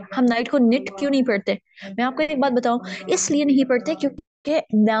कर रहे? हम नाइट को निट क्यों नहीं पढ़ते? मैं आपको एक बात बताऊं, इसलिए नहीं पढ़ते क्योंकि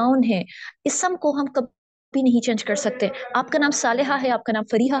नाउन है. इसम को हम कब भी नहीं चेंज कर सकते। आपका नाम सालेहा है, आपका नाम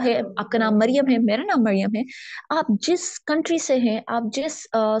फरीहा है, आपका नाम मरियम है, मेरा नाम मरियम है। आप जिस कंट्री से हैं, आप जिस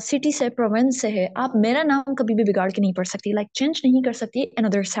सिटी से, प्रोविंस से है, आप मेरा नाम कभी भी बिगाड़ के नहीं पढ़ सकती, लाइक चेंज नहीं कर सकती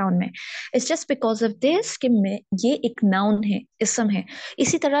अनदर साउंड में। It's just because of this कि मैं, ये एक नाउन है, इसम है।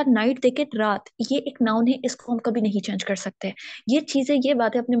 इसी तरह नाइट देखे रात, ये एक नाउन है, इसको हम कभी नहीं चेंज कर सकते। ये चीजें, ये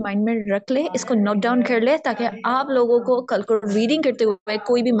बातें अपने माइंड में रख ले, इसको नोट डाउन कर ले, ताकि आप लोगों को कल को रीडिंग करते हुए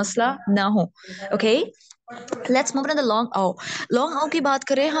कोई भी मसला ना हो। Okay, let's move on the long आओ। लॉन्ग आओ की बात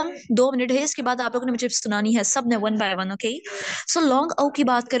करें हम, 2 मिनट है, इसके बाद आप लोगों ने मुझे सुनानी है, सब ने one by one. Okay, so long आओ की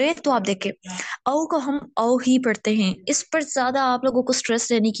बात करें तो आप देखें, औ को हम औ ही पढ़ते हैं। इस पर ज्यादा आप लोगों को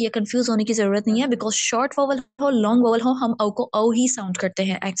स्ट्रेस लेने की या कंफ्यूज होने की जरूरत नहीं है, बिकॉज शॉर्ट वोवल हो, लॉन्ग वोवल हो, हम औ को औ ही साउंड करते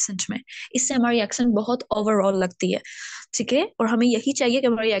हैं एक्सेंट में। इससे हमारी एक्सेंट बहुत ओवरऑल लगती है, ठीक है, और हमें यही चाहिए कि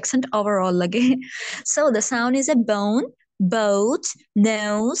हमारी एक्सेंट ओवरऑल लगे। So the sound is a bone, boat,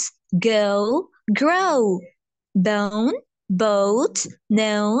 nose, go, grow. Bone, boat,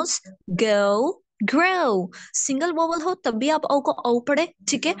 nose, go, grow. Single vowel हो तब भी आप औ को औ पढ़े,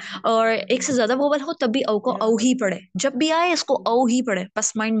 ठीक है, और एक से ज्यादा वोवल हो तब भी औ को औ ही पढ़े। जब भी आए इसको औ ही पढ़े,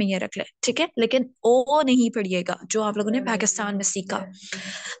 बस माइंड में ये रख ले, ठीक है, लेकिन ओ नहीं पढ़िएगा, जो आप लोगों ने पाकिस्तान में सीखा।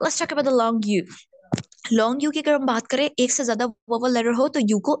 Let's talk about the long you. Long you की अगर हम बात करें, एक से ज्यादा वोवल लेटर हो तो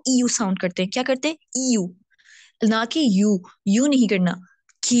यू को ईयू साउंड करते हैं। क्या करते हैं? ईयू, ना कि यू, यू नहीं करना।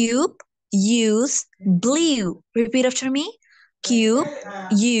 Cube, use, blue. Repeat after me, cube,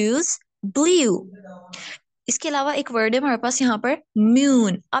 use, blue. इसके अलावा एक वर्ड है हमारे पास यहाँ पर,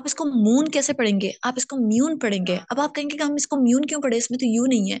 म्यून। आप इसको मून कैसे पढ़ेंगे? आप इसको म्यून पढ़ेंगे। अब आप कहेंगे कि हम इसको म्यून क्यों पढ़े, इसमें तो यू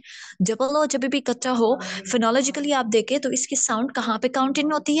नहीं है। जबल हो, जब भी कच्चा हो, फिनोलॉजिकली आप देखें तो इसकी साउंड कहाँ पे काउंट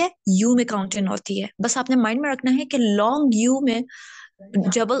इन होती है? यू में काउंट इन होती है। बस आपने माइंड में रखना है कि लॉन्ग यू में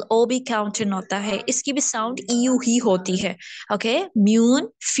डबल ओ भी काउंट इन होता है, इसकी भी साउंड ईयू ही होती है। ओके, म्यून,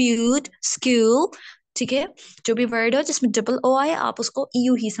 फ्यूड, स्क्यू, ठीक है, जो भी वर्ड हो जिसमें डबल ओ आए, आप उसको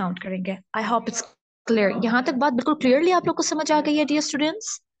ईयू ही साउंड करेंगे। I hope it's clear. यहाँ तक बात बिल्कुल क्लियरली आप लोग को समझ आ गई है dear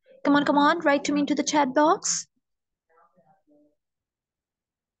students? Come on, right to me to the chat box.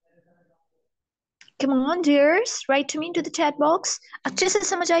 Come on, dears, write to me into the chat box. अच्छे से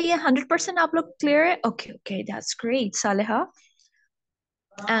समझ आई है? 100% आप लोग क्लियर है? Okay okay, that's great Saleha.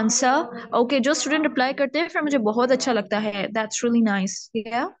 Answer okay, जो स्टूडेंट रिप्लाई करते हैं फिर मुझे बहुत अच्छा लगता है, दैट्स रियली नाइस,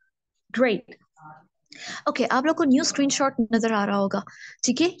 या ग्रेट। ओके, आप लोग को न्यू स्क्रीनशॉट नजर आ रहा होगा,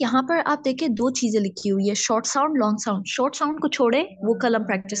 ठीक है, यहाँ पर आप देखिए 2 चीजें लिखी हुई है, short sound, long sound. Short sound को छोड़े, वो कल हम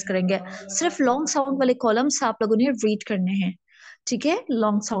प्रैक्टिस करेंगे, सिर्फ लॉन्ग साउंड वाले कॉलम्स आप लोगों ने रीड करने हैं, ठीक है,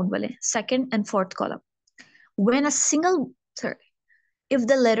 लॉन्ग साउंड वाले second and fourth column. When a single, if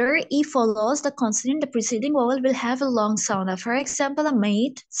the letter E follows the consonant, the preceding vowel will have a long sound. For example, a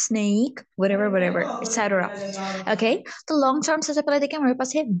mate, snake, whatever, whatever, etc. Okay, तो long sound सबसे पहले देखें, हमारे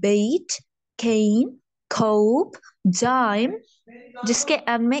पास है bait, cane, cope, dime, जिसके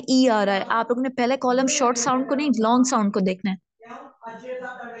and में ई आ रहा है। आप लोगों ने पहले कॉलम शॉर्ट साउंड को नहीं, लॉन्ग साउंड को देखना है।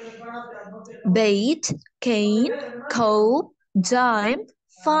 bait, cane, cope, dime,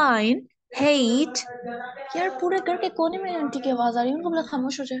 fine, hate। यार पूरे घर के कोने में आंटी की आवाज आ रही है, उनको बोला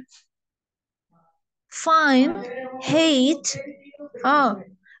खामोश हो जाए। Fine, hate,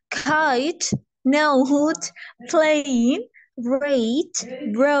 kite, note, plane, rate,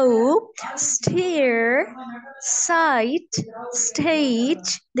 row, steer, sight,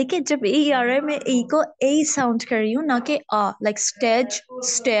 stage। देखिए जब ए आ रहा है, मैं ए को ए साउंड कर रही हूँ, ना कि आ, लाइक स्टेज,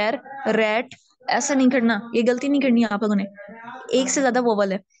 स्टेयर, रेट। ऐसा नहीं करना, ये गलती नहीं करनी है आप लोगों ने। एक से ज्यादा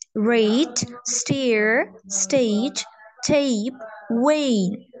वोवल है। rate, steer, stage, tape,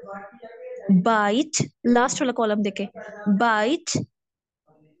 wane। bite, last वाला कॉलम देखे, bite,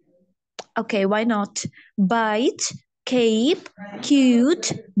 okay, why not, bite, cape,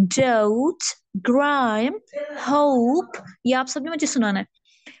 cute, dote, grime, hope। ये आप सबने मुझे सुनाना है।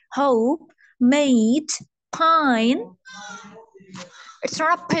 hope, mate, pine, it's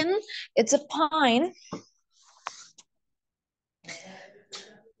not a pin, it's a pine,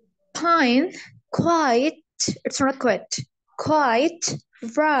 pine, quite, it's not a quit, quite,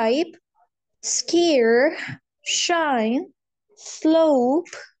 ripe, scare, shine,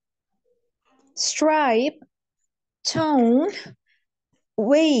 slope, stripe, tone,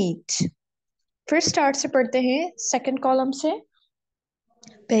 weight। फिर start से पढ़ते हैं, सेकंड कॉलम से।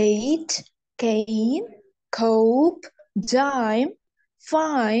 bait, cane, cope, dime,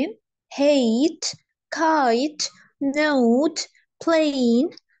 fine, hate, kite, note, plane,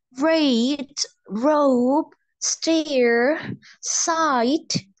 rate, rope, steer,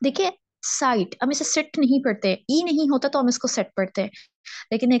 sight। देखिए site, हम इसे set नहीं पढ़ते, ई नहीं होता तो हम इसको सेट पढ़ते हैं,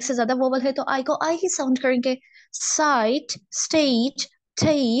 लेकिन एक से ज्यादा वोवल है तो आई को आई ही साउंड करेंगे। Site, stage,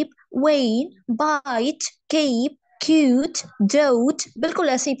 tape, wane, bite, cape, cute, dote, बिल्कुल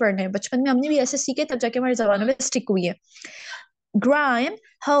ऐसे ही पढ़ना है। बचपन में हमने भी ऐसे सीखे, तब जाके हमारी जबानों में स्टिक हुई है। grime,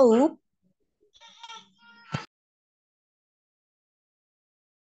 hope,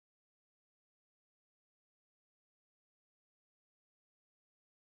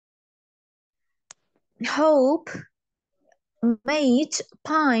 hope, mate,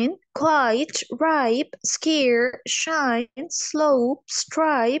 pine, quite, ripe, scare, shine, slope,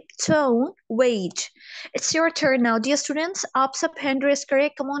 stripe, tone, wage. It's your turn now, dear students. आप सब hand raise करें.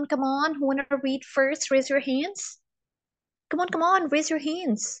 Come on. Who wanna read first? Raise your hands. Come on, raise your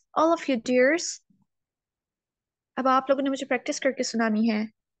hands. All of you dears. अब आप लोगों ने मुझे practice करके सुनानी है.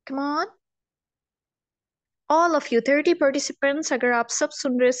 Come on. All of you 30 participants, अगर आप सब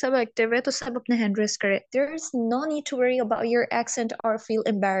सुन रहे, सब active है, तो सब अपने hand raise करें. There's no need to worry about your accent or feel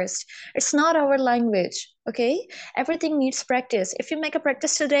embarrassed. It's not our language, okay? Everything needs practice. If you make a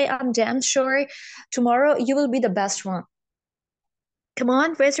practice today, I'm damn sure tomorrow you will be the best one. Come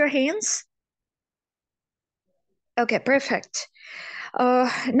on, raise your hands. Okay, perfect.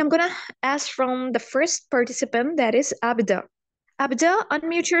 And I'm gonna ask from the first participant, that is Abida. Abida,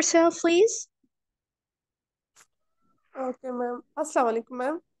 unmute yourself, please. Okay, ma'am. Assalamu alaikum,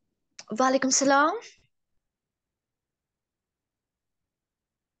 ma'am. Walaikum salam.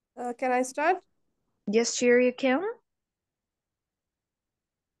 Can I start? Yes, dear, you can.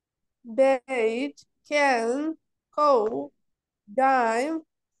 Bait, can, cow, dime,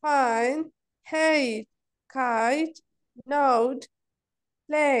 fine, hate, kite, note,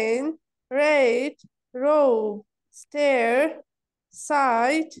 plane, rate, robe, stair,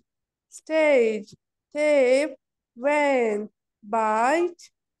 sight, stage, tape, van,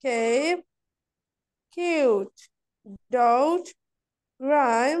 bite, cape, cute, doubt,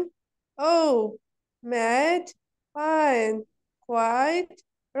 rhyme, oh, mad, fine, quiet,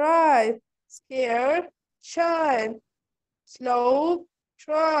 ripe, scare, shine, slow,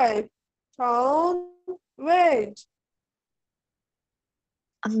 try, town, wage.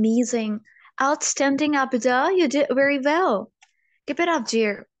 Amazing. Outstanding, Abida. You did very well. Keep it up,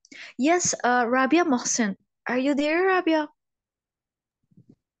 dear. Yes, Rabia Mohsen. Are you there, Rabia?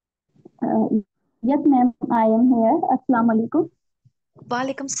 Uh, yes, ma'am, I am here. Assalamu alaikum.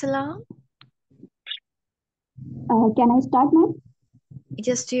 Walaikum salam. Can I start, ma'am?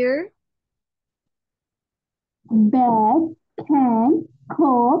 Yes, dear. Bag, can,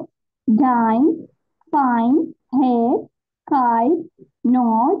 coat, dime, fine, head, kite,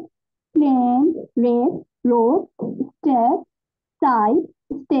 knot, plane, race, rope, step, side,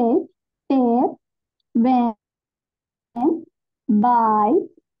 stage, tape, van, bike,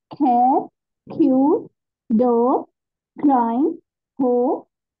 cab, cube, door, grind, hoe,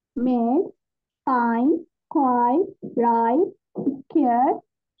 made, fine, quiet, right, scare,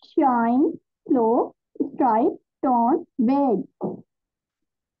 shine, slow, stripe, tone, bed.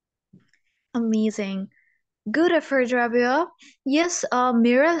 Amazing. Good effort, Rabia. Yes,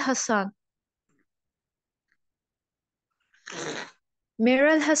 Miral Hassan.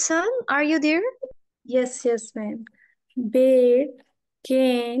 Miral Hassan, are you there? Yes, ma'am. Bed,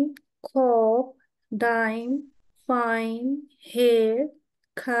 cane, cop, dime, fine, hair,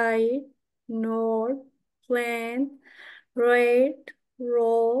 kite, note, plan, rate,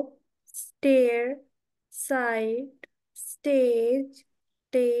 rope, stair, side, stage,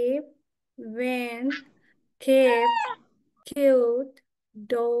 tape, van, cape, cute,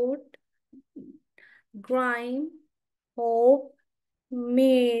 dot, grime, hope,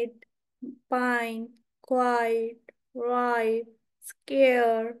 made, pine, quiet, ripe,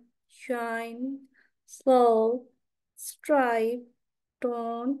 scare, shine, slow, stripe,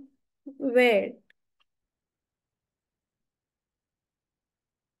 tone, wet.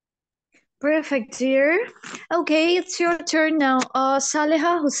 Perfect, dear. Okay, it's your turn now.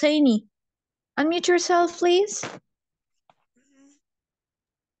 Saleha Husseini. Unmute yourself, please.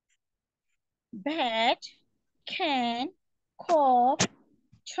 Bat, can, cop,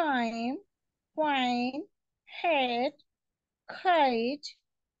 chime, wine, head, kite,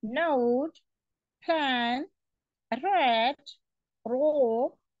 note, plan, rat,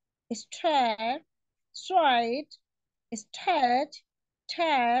 rope, strap, stride, stat,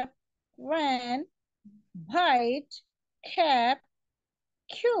 tap, van, bite, cap,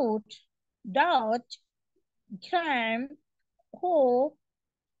 cute, dot, gram, hope,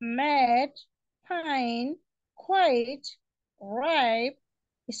 mad, pine, quiet, ripe,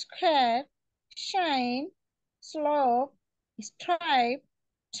 square, shine, slope, stripe,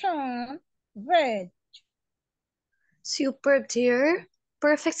 turn, wedge. Super, dear.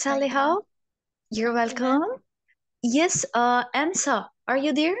 Perfect, Saleha. You're welcome. Yes, Ansa, are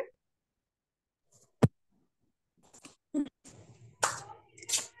you there?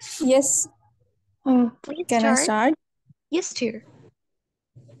 Yes. Please Can I start. start? Yes, dear.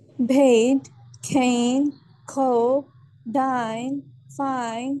 Paid, cane, cope, dine,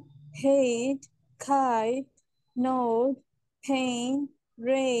 fine, hate, kite, note, pain,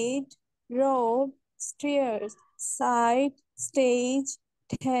 raid, robe, stairs, side, stage,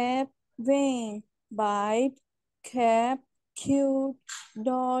 tap, vein, bite, cap, cute,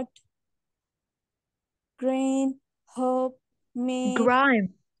 dot, grain, hope, made, Grime.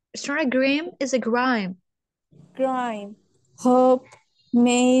 It's not a grime, it's a grime. grime, hope,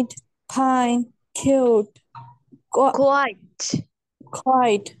 made, pine, cute, Quite.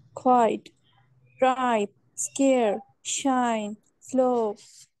 quiet, ripe, scare, shine, slow,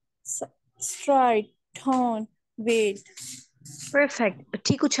 stride, tone, wait, Perfect.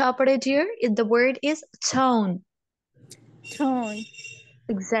 ठीक उछा पड़े, dear. The word is tone. tone,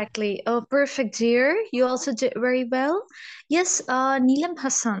 Exactly. Oh, perfect, dear. You also did very well. Yes, Neelam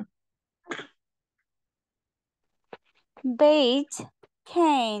Hassan. Bait,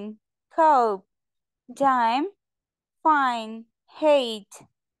 cane, cope, dime, fine, hate,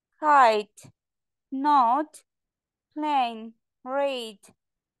 kite, note, plane, raid,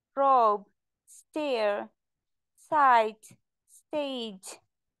 robe, stair, sight, stage,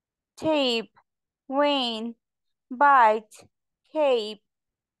 tape, wane, bite, cape,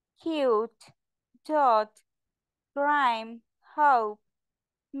 cute, dot, grime, hope,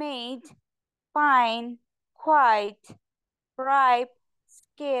 made, pine, quiet, ripe,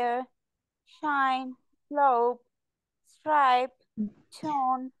 scare, shine, slope, stripe,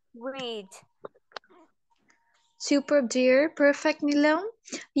 tone, weed. Superb, dear. Perfect, Neelam.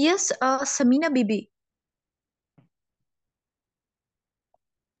 Yes, Samina Bibi.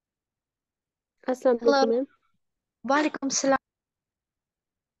 Assalamu Hello. alaikum, ma'am. Walaikum salam.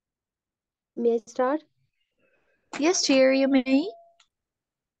 May I start? Yes, dear, you may.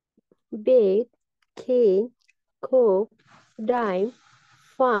 Bait, cane, cope, dime,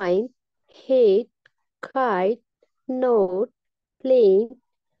 fine, hate, kite, note, plane,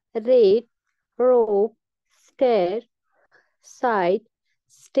 rate, rope, stair, side,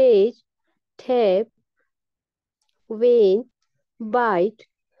 stage, tap, vein, bite,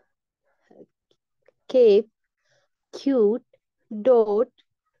 cape, cute, dot,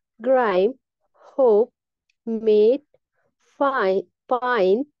 grime, hope, mate, fine,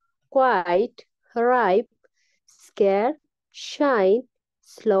 pine, quiet, ripe, scare, shine,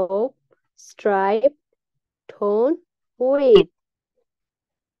 slope, stripe, tone, weight.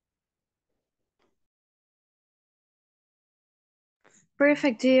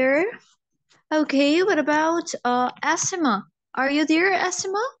 Perfect, dear. Okay, what about Asima? Are you there,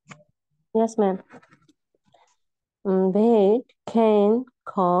 Asima? Yes, ma'am. Bait, cane,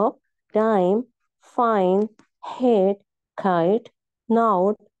 cop, dime, fine, head, kite,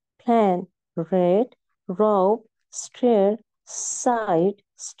 note, plan, red, rope, stair, side,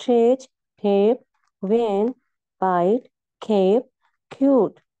 stage, tape, vein, bite, cape,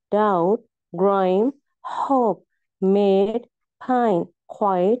 cute, doubt, grime, hope, made, pine,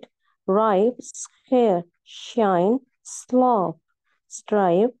 quiet, ripe, scare, shine, slope,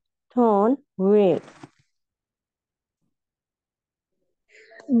 stripe, tone, weight.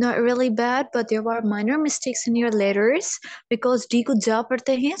 Not really bad, but there were minor mistakes in your letters because D को जा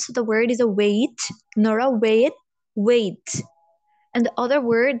पढ़ते हैं, so the word is a wait, not a wait, wait. And the other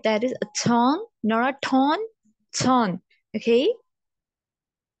word that is a ton, not a ton, ton. Okay?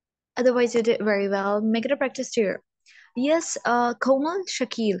 Otherwise, you did very well. Make it a practice here. Yes, Komal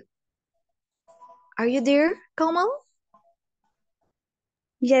Shakil. Are you there, Komal?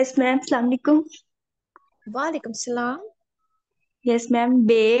 Yes, ma'am. Assalamu alaikum. Walaikum salam. Yes, ma'am.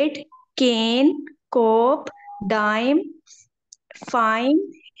 Bait, cane, cope, dime, fine,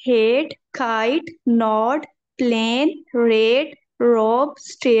 head, kite, nod, plane, rate, rope,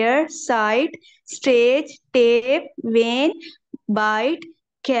 stair, side, stage, tape, vein, bite,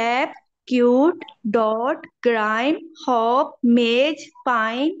 cap, cute, dot, grime, hop, mage,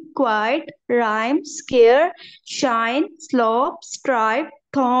 pine, quiet, rhyme, scare, shine, slope, stripe,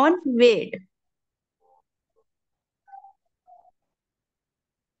 thorn, wade.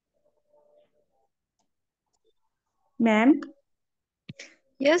 Ma'am,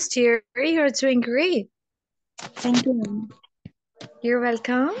 Yes, dear, you're doing great. thank you, ma'am. You're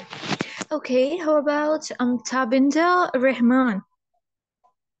welcome. Okay, how about Tabinda Rahman?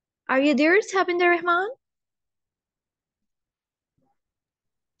 Are you there, Tabinda Rahman?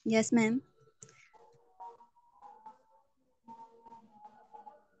 Yes, ma'am.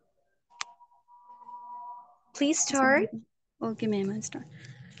 Please start. Okay, ma'am, I'll start.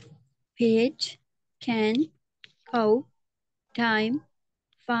 Page, can, cow, time,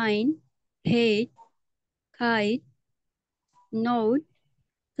 fine, hate, kite, note,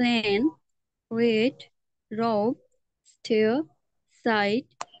 plan, rate, rope, steer, sight,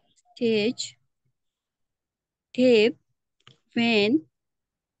 stage, tape, van,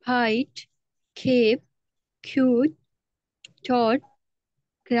 height, cape, cute, thought,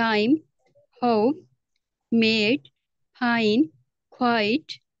 crime, hope, made, pine,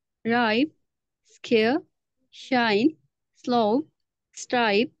 quiet, ripe, scare, shine, slope,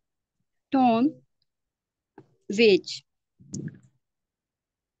 stripe, tone, wedge.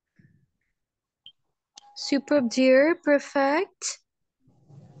 Superb, dear. Perfect.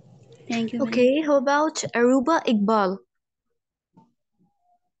 Thank you, ma'am. Okay, how about Aruba Iqbal?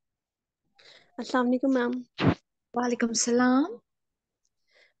 Assalamu alaikum, ma'am. Walaikum salam.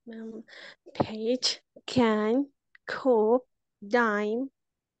 Ma'am, page, can, cope, dime,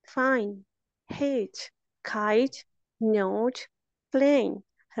 fine, hate, kite, note, plane,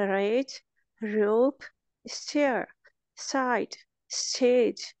 rate, rope, stair, side,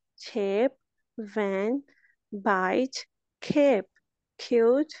 stage, tape, van, bite, cape,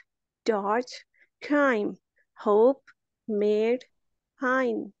 cute, dodge, crime, hope, made,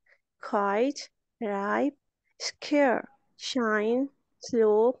 pine, kite, ripe, scare, shine,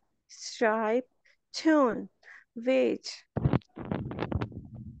 slope, stripe, tune, wedge.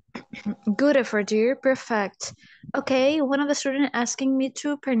 Good effort, dear. Perfect. Okay, one of the students asking me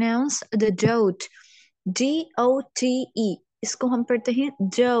to pronounce the dote. D-O-T-E. इसको हम पढ़ते हैं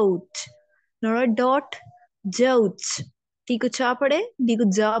dote. Not a dot, dote. T को चा पढ़े, D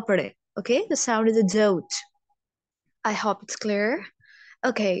को जा पढ़े. Okay, the sound is a dote. I hope it's clear.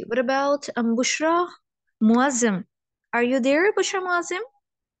 Okay, what about Bushra Muazzim? Are you there, Bushra Muazzim?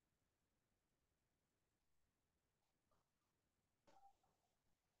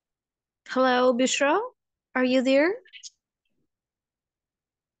 Hello, Bushra? Are you there?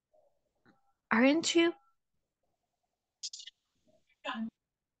 Aren't you?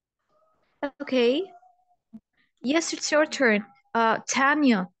 Okay. Yes, it's your turn.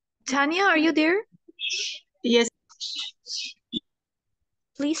 Tanya. Tanya, are you there? Yes,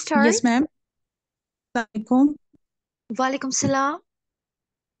 Please start. yes, ma'am. Assalamualaikum. Walaikum salam.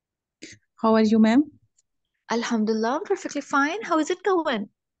 How are you, ma'am? Alhamdulillah, I'm perfectly fine. How is it going?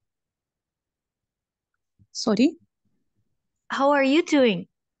 Sorry. How are you doing?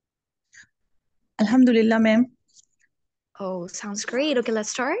 Alhamdulillah, ma'am. Oh, sounds great. Okay, let's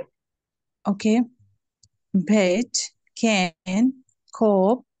start. Okay. Bet, can,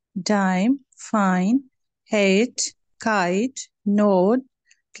 cope, dime, fine, hate, kite, note,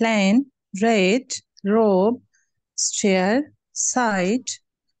 plan, rate, rope, stair, sight,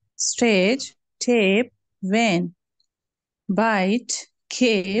 stage, tape, van, bite,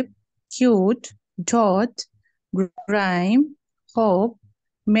 cape, cute, dot, grime, hope,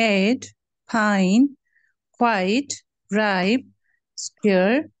 made, pine, white, ripe,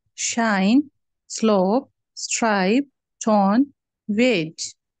 square, shine, slope, stripe, tone,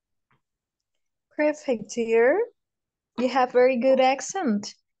 wedge. Perfect, dear. You have very good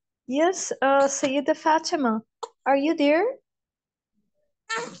accent. Yes, Sayyida Fatima, are you there?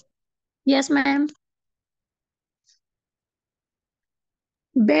 Yes, ma'am.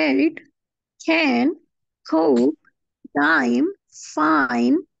 Belt, can, cope, dime,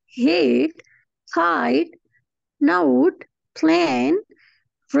 fine, hate, kite, note, plan,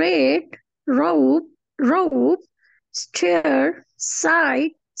 rate, rope, stair,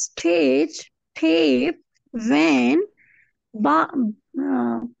 side, stage, tape, van, bite,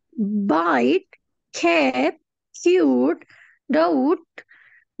 cap, cute, doubt,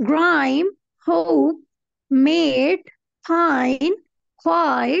 grime, hope, made, pine,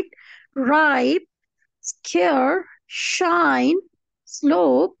 quiet, ripe, scare, shine,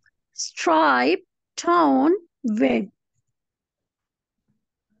 slope, stripe, tone, wet.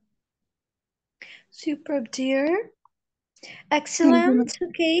 Superb, dear. Thank you, Excellent.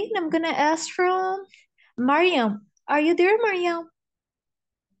 Okay, I'm gonna ask from Mariam. Are you there, Mariam?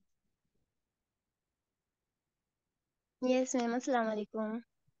 Yes, ma'am. Assalamu alaikum.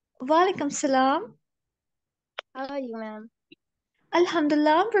 Walaikum salam. How are you, ma'am?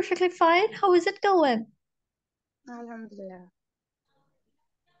 Alhamdulillah, I'm perfectly fine. How is it going? Alhamdulillah.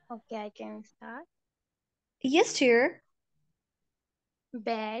 Okay, I can start. Yes, dear.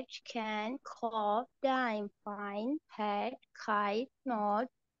 Bed, can, cough, dime, fine, head, kite, knot,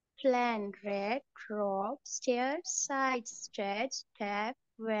 plan, red, rope, stair, side, stretch, tap,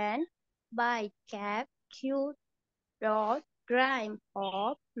 van, bite, cap, cute, rod, grime,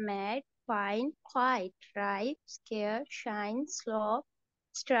 hop, mad, fine, quiet, ripe, scare, shine, slope,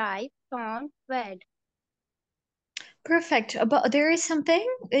 stripe, tone, wed. Perfect. But there is something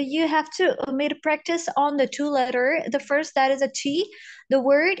you have to make practice on the two letter. The first that is a T. The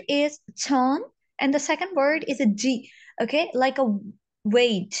word is tone, and the second word is a G. Okay, like a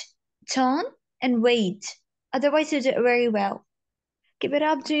weight, tone and weight. Otherwise, you did very well. Keep it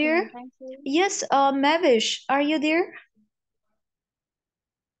up, dear. Thank you. Yes, Mavish, are you there?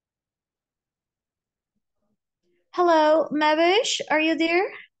 Hello, Mavish, are you there?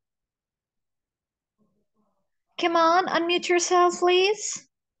 Come on, unmute yourself, please.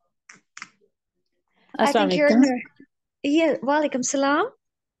 I think you're Assalamualaikum. there. Yeah, walaikum salam.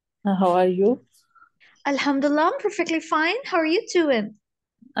 How are you? Alhamdulillah, I'm perfectly fine. How are you doing?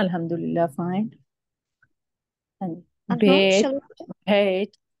 Alhamdulillah, fine. And Shall bed, head,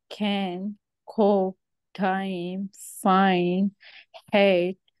 can, cope, time, fine,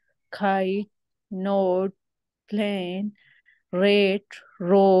 head, kite, note, plane, rate,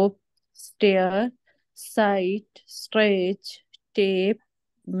 rope, stair, sight, stretch, tape,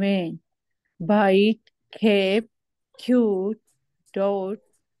 vein, bite, cape, cute, dot,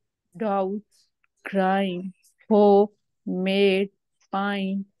 doubt, crime, hope, made,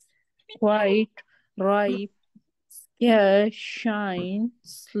 pine, white, ripe, scare, shine,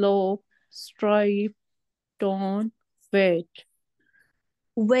 slope, stripe, tone, wait.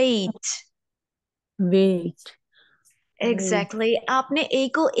 Wait. Exactly. आपने ए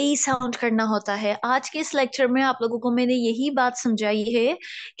को ए sound करना होता है। आज के इस lecture में आप लोगों को मैंने यही बात समझाई है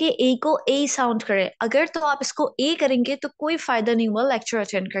कि ए को ए साउंड करें। अगर तो आप इसको ए करेंगे तो कोई फायदा नहीं हुआ लेक्चर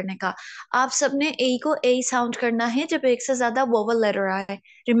अटेंड करने का। आप सबने ए को ए साउंड करना है जब एक से ज्यादा वोवल लेटर आए।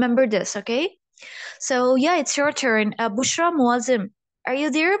 Remember this, okay? So yeah, it's your turn. Bushra Muazzim, are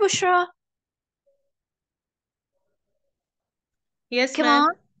you there, Bushra? Yes, Come ma'am.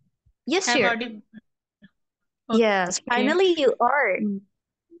 on. Yes, I'm dear. audible. Yes, finally you are.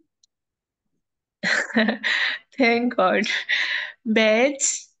 Thank God.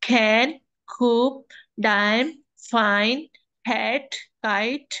 Beds, can, coop, dime, fine, hat,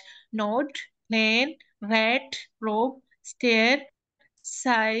 kite, note, plane, rat, rope, stair,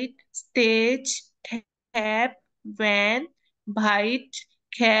 side, stage, tap, van, bite,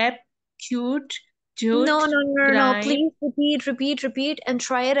 cap, cute, jute, No. grind. Please repeat and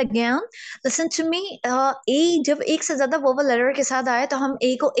try it again. Listen to me. A जब एक से ज्यादा vowel letter के साथ आए तो हम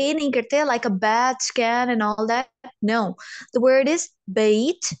A को A नहीं करते like a bat, can and all that. No. The word is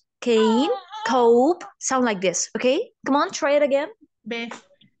bait, cane, cope. Sound like this. Okay? Come on, try it again.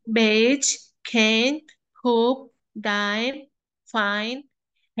 Beige, cane, hoop, dime, fine,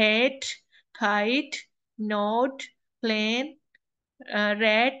 hat, kite, note, plane,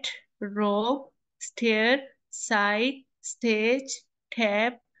 rat, rope, stair, side, stage,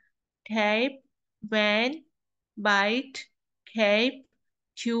 tap, tape, van, bite, cape,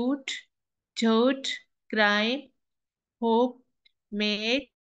 cute, toad, grind, hope, mate,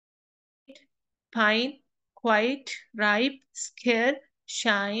 pine, quiet, ripe, scare,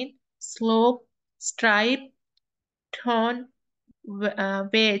 shine, slope, stripe, tone,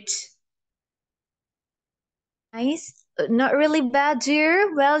 wedge. Nice. Not really bad,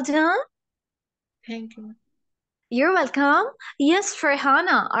 dear. Well done. Thank you. You're welcome. Yes,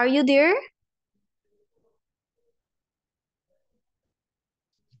 Farhana, are you there?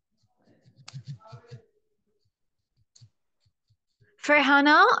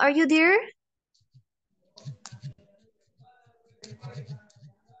 Farhana, are you there?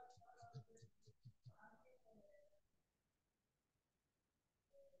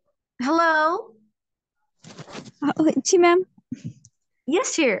 Hello? Ji ma'am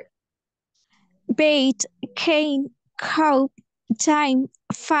Yes, dear. bait, cane, cope, dime,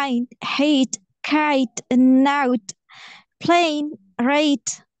 fine, hate, kite, note, plane,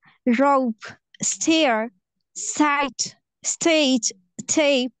 rate, rope, stair, sight, stage,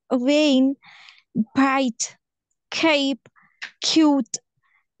 tape, vein, bite, cape, cute,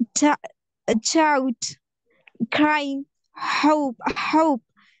 doubt, crime, hope,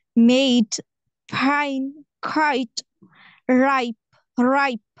 made, pine, kite, ripe,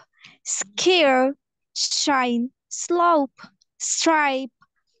 scare, shine, slope, stripe,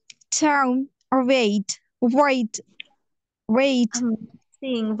 town, or wait. I'm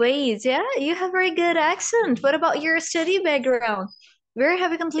seeing ways, yeah? You have very good accent. What about your study background? Where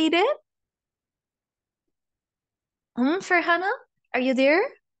have you completed? Farhana, are you there?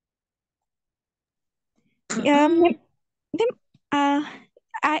 Ma'am,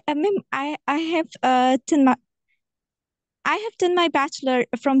 I have done my bachelor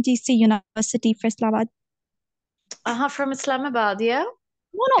from DC University, Faisalabad. From Islamabad, yeah?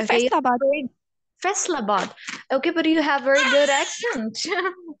 No, okay, Faisalabad. Faisalabad. Okay, but you have very good accent.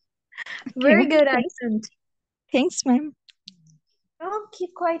 Very good accent. Thanks, ma'am. Oh,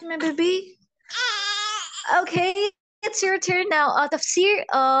 keep quiet, my baby. Okay, it's your turn now. Tafsir,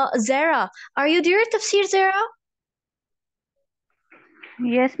 Zara. Are you there, Tafsir Zara?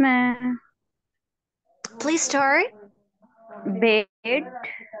 Yes, ma'am. Please start. Bed,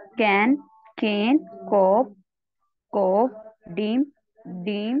 can, cope, dim,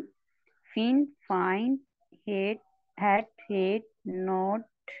 fin, fine, hit, hat, hit, node,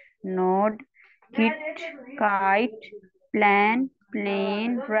 hit, kite, plan,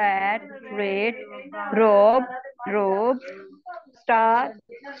 plane, rat, red, robe, star,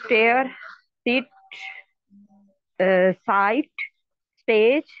 stair, sit, sight,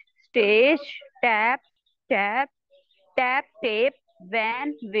 stage, tap, tape,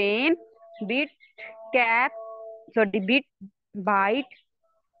 van, bit, bit, bite,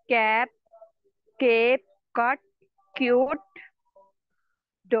 cap, cape, cut, cute,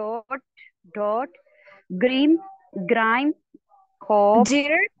 dot, grime, hope.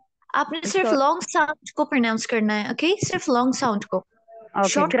 Dear, आपने सिर्फ long sound को pronounce करना है, okay? सिर्फ long sound को,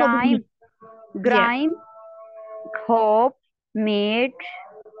 short को नहीं। Grime, hope, made,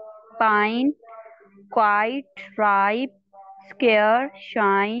 pine, quiet, ripe, scare,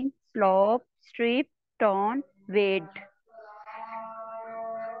 shine, slope, strip, tone, wade.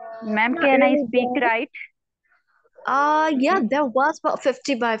 Ma'am, can I speak right? Yeah, that was about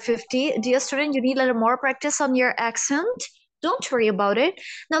 50 by 50. Dear student, you need a little more practice on your accent. Don't worry about it.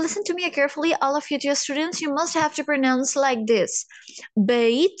 Now listen to me carefully, all of you dear students. You must have to pronounce like this.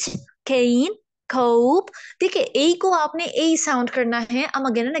 Bait, cane, cope. देखिए, A को आपने A sound करना है. I'm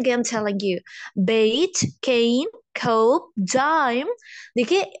again and again telling you. Bait, cane, cope, dime.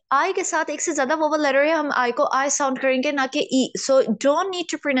 देखिए, I के साथ एक से ज़्यादा vowel letter है. हम I को I sound करेंगे, ना कि E. So don't need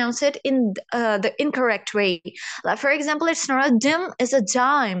to pronounce it in the incorrect way. Like for example, it's not a dim, it's a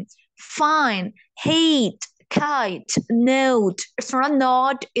dime. Fine, hate, kite, note. It's not a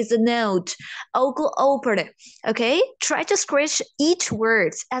nod, it's a note. O को O पढ़े. Okay? Try to scratch each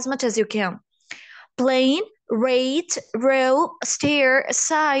word as much as you can. Plane, rate, row, stair,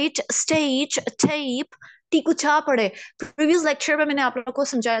 site, stage, tape. Tiku छा पढ़े. Previous lecture में मैंने आप लोगों को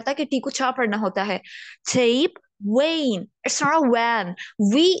समझाया था कि टीकू छा पढ़ना होता है. Tape, Wayne. It's not a van.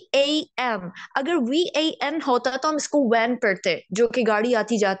 V-A-N. अगर V-A-N होता तो हम इसको van पढ़ते, जो कि गाड़ी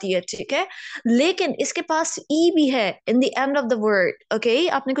आती जाती है, ठीक है? लेकिन इसके पास E भी है in the end of the word. Okay?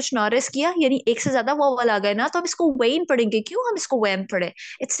 आपने कुछ नोटिस किया? यानी एक से ज्यादा vowel आ गए ना, तो हम इसको Wayne पढ़ेंगे. क्यों हम इसको van पढ़े?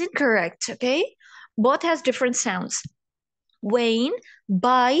 It's incorrect. Okay? Both has different sounds. Wayne,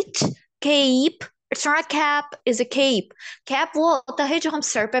 bite, cape. It's not a cap, it's a cape. Cap वो होता है जो हम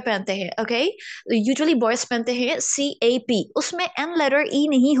सर पे पहनते हैं, okay? Usually boys पहनते हैं C-A-P. उसमें N letter E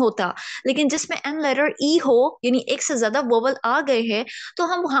नहीं होता, लेकिन जिसमें N letter E हो, यानी एक से ज्यादा vowel आ गए हैं, तो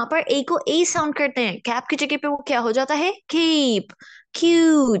हम वहां पर A को A sound करते हैं. Cap की जगह पे वो क्या हो जाता है? Cape,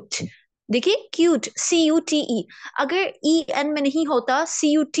 cute. देखिए, cute, C-U-T-E. अगर E-N में नहीं होता,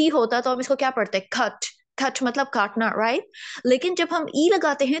 C-U-T होता, तो हम इसको क्या पढ़ते हैं? Cut. Cut मतलब काटना, राइट? लेकिन जब हम ई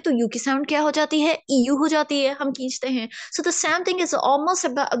लगाते हैं तो यू की साउंड क्या हो जाती है? ईयू हो जाती है, हम खींचते हैं. So the same thing is almost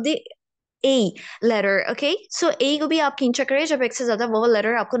about the a letter, okay? सो ए को भी आप खींचा करें जब एक से ज्यादा वोवल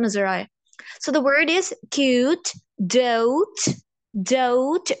लेटर आपको नजर आए. So the word is cute,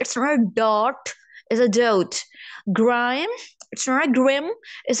 dote, it's not a dot, it's a dote. Grime, it's not a grim,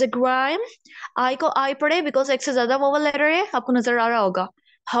 it's a grime. आई को आई पढ़े बिकॉज एक से ज्यादा वोवल लेटर है, आपको नजर आ रहा होगा.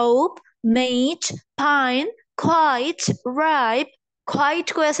 Hope, mate, pine, quite, ripe.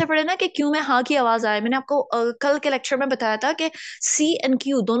 Quite को ऐसे पढ़े ना कि क्यू में हाँ की आवाज आए. मैंने आपको कल के लेक्चर में बताया था कि C and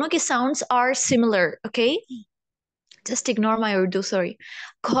Q दोनों के sounds are similar, okay? Just ignore my Urdu, sorry.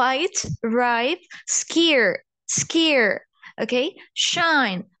 Quite, ripe, scare, okay?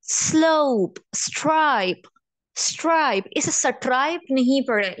 Shine, slope, stripe. इसे सट्राइप नहीं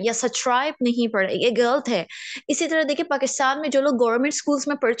पढ़े या सट्राइप नहीं पढ़े, ये गलत है. इसी तरह देखिए, पाकिस्तान में जो लोग गवर्नमेंट स्कूल्स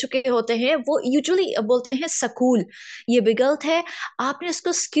में पढ़ चुके होते हैं वो यूजुअली बोलते हैं स्कूल. ये भी गलत है. आपने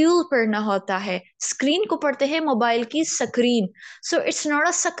इसको स्कूल पढ़ना होता है. स्क्रीन को पढ़ते हैं मोबाइल की screen. So it's not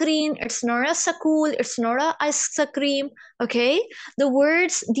a screen, it's not a school, it's not a ice cream. Okay,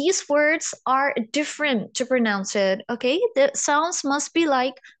 these words are different to pronounce it. Okay, the sounds must be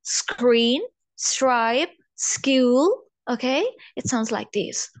like screen, stripe, school. Okay, it sounds like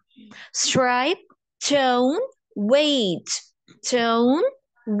this. Stripe, tone, weight.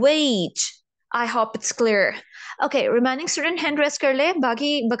 I hope it's clear. Okay, remaining student hand raise कर ले,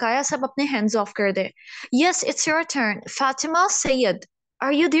 बाकी बकाया सब अपने hands off कर दे. Yes, it's your turn. Fatima Sayed.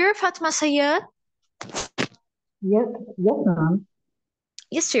 Are you there, Fatima Sayed? Yes, ma'am.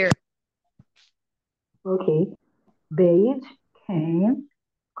 Yes, dear. Okay. Beige, cane,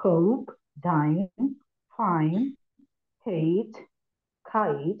 cope, dime, fine, hate,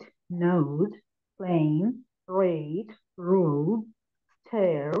 kite, node, plane, rate, road,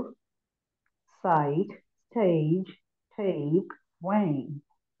 stair, sight, stage, tape, wing,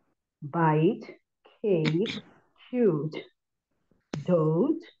 bite, cake, cute,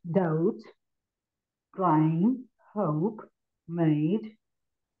 dote, doubt, grind, hope, made,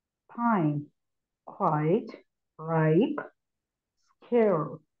 pine, quiet, ripe, scare,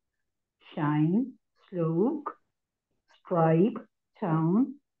 shine, slope, stripe,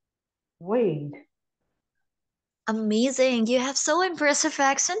 tone, wade. Amazing. You have so impressive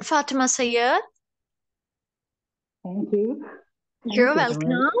accent, Fatima Sayed. Thank you. You're Thank you,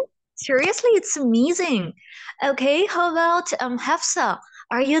 Joel. welcome. Seriously, it's amazing. Okay, how about Hafsa?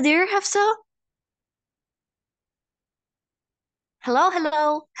 Are you there, Hafsa?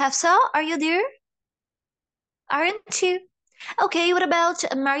 Hello, Hafsa, are you there? Aren't you? Okay, what about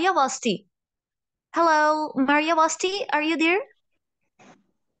Maria Wasti? Hello, Maria Wasti, are you there?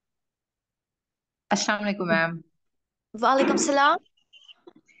 Assalamu alaikum, ma'am. Walaikum salam.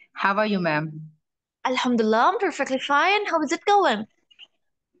 How are you, ma'am? Alhamdulillah, I'm perfectly fine. How is it going?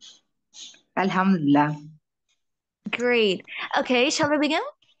 Alhamdulillah. Great. Okay, shall we begin?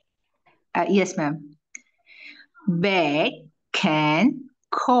 Yes, ma'am. Bed, can,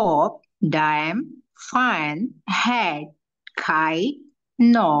 cope, dime, fan, hat, kite,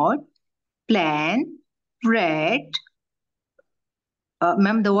 knot, plan, red.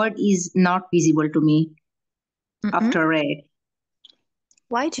 Ma'am, the word is not visible to me after red.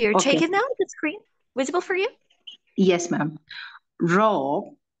 Why, dear? Okay. Check it now, the screen. Visible for you? Yes, ma'am.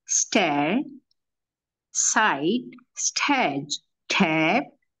 Rope, stair, side, stage, tap,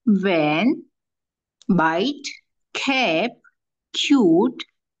 van, bite, cap, cute,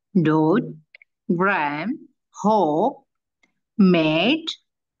 dot, gram, hope, made,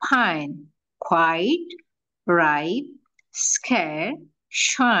 pine, quiet, ripe, scare,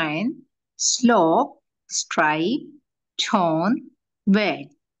 shine, slope, stripe, tone, wet.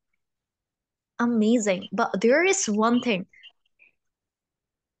 Amazing. But there is one thing.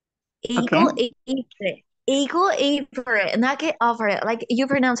 Okay. Ego apere. Not ke avere. Like you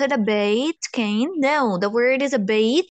pronounce it a bait, cane. No, the word is a bait,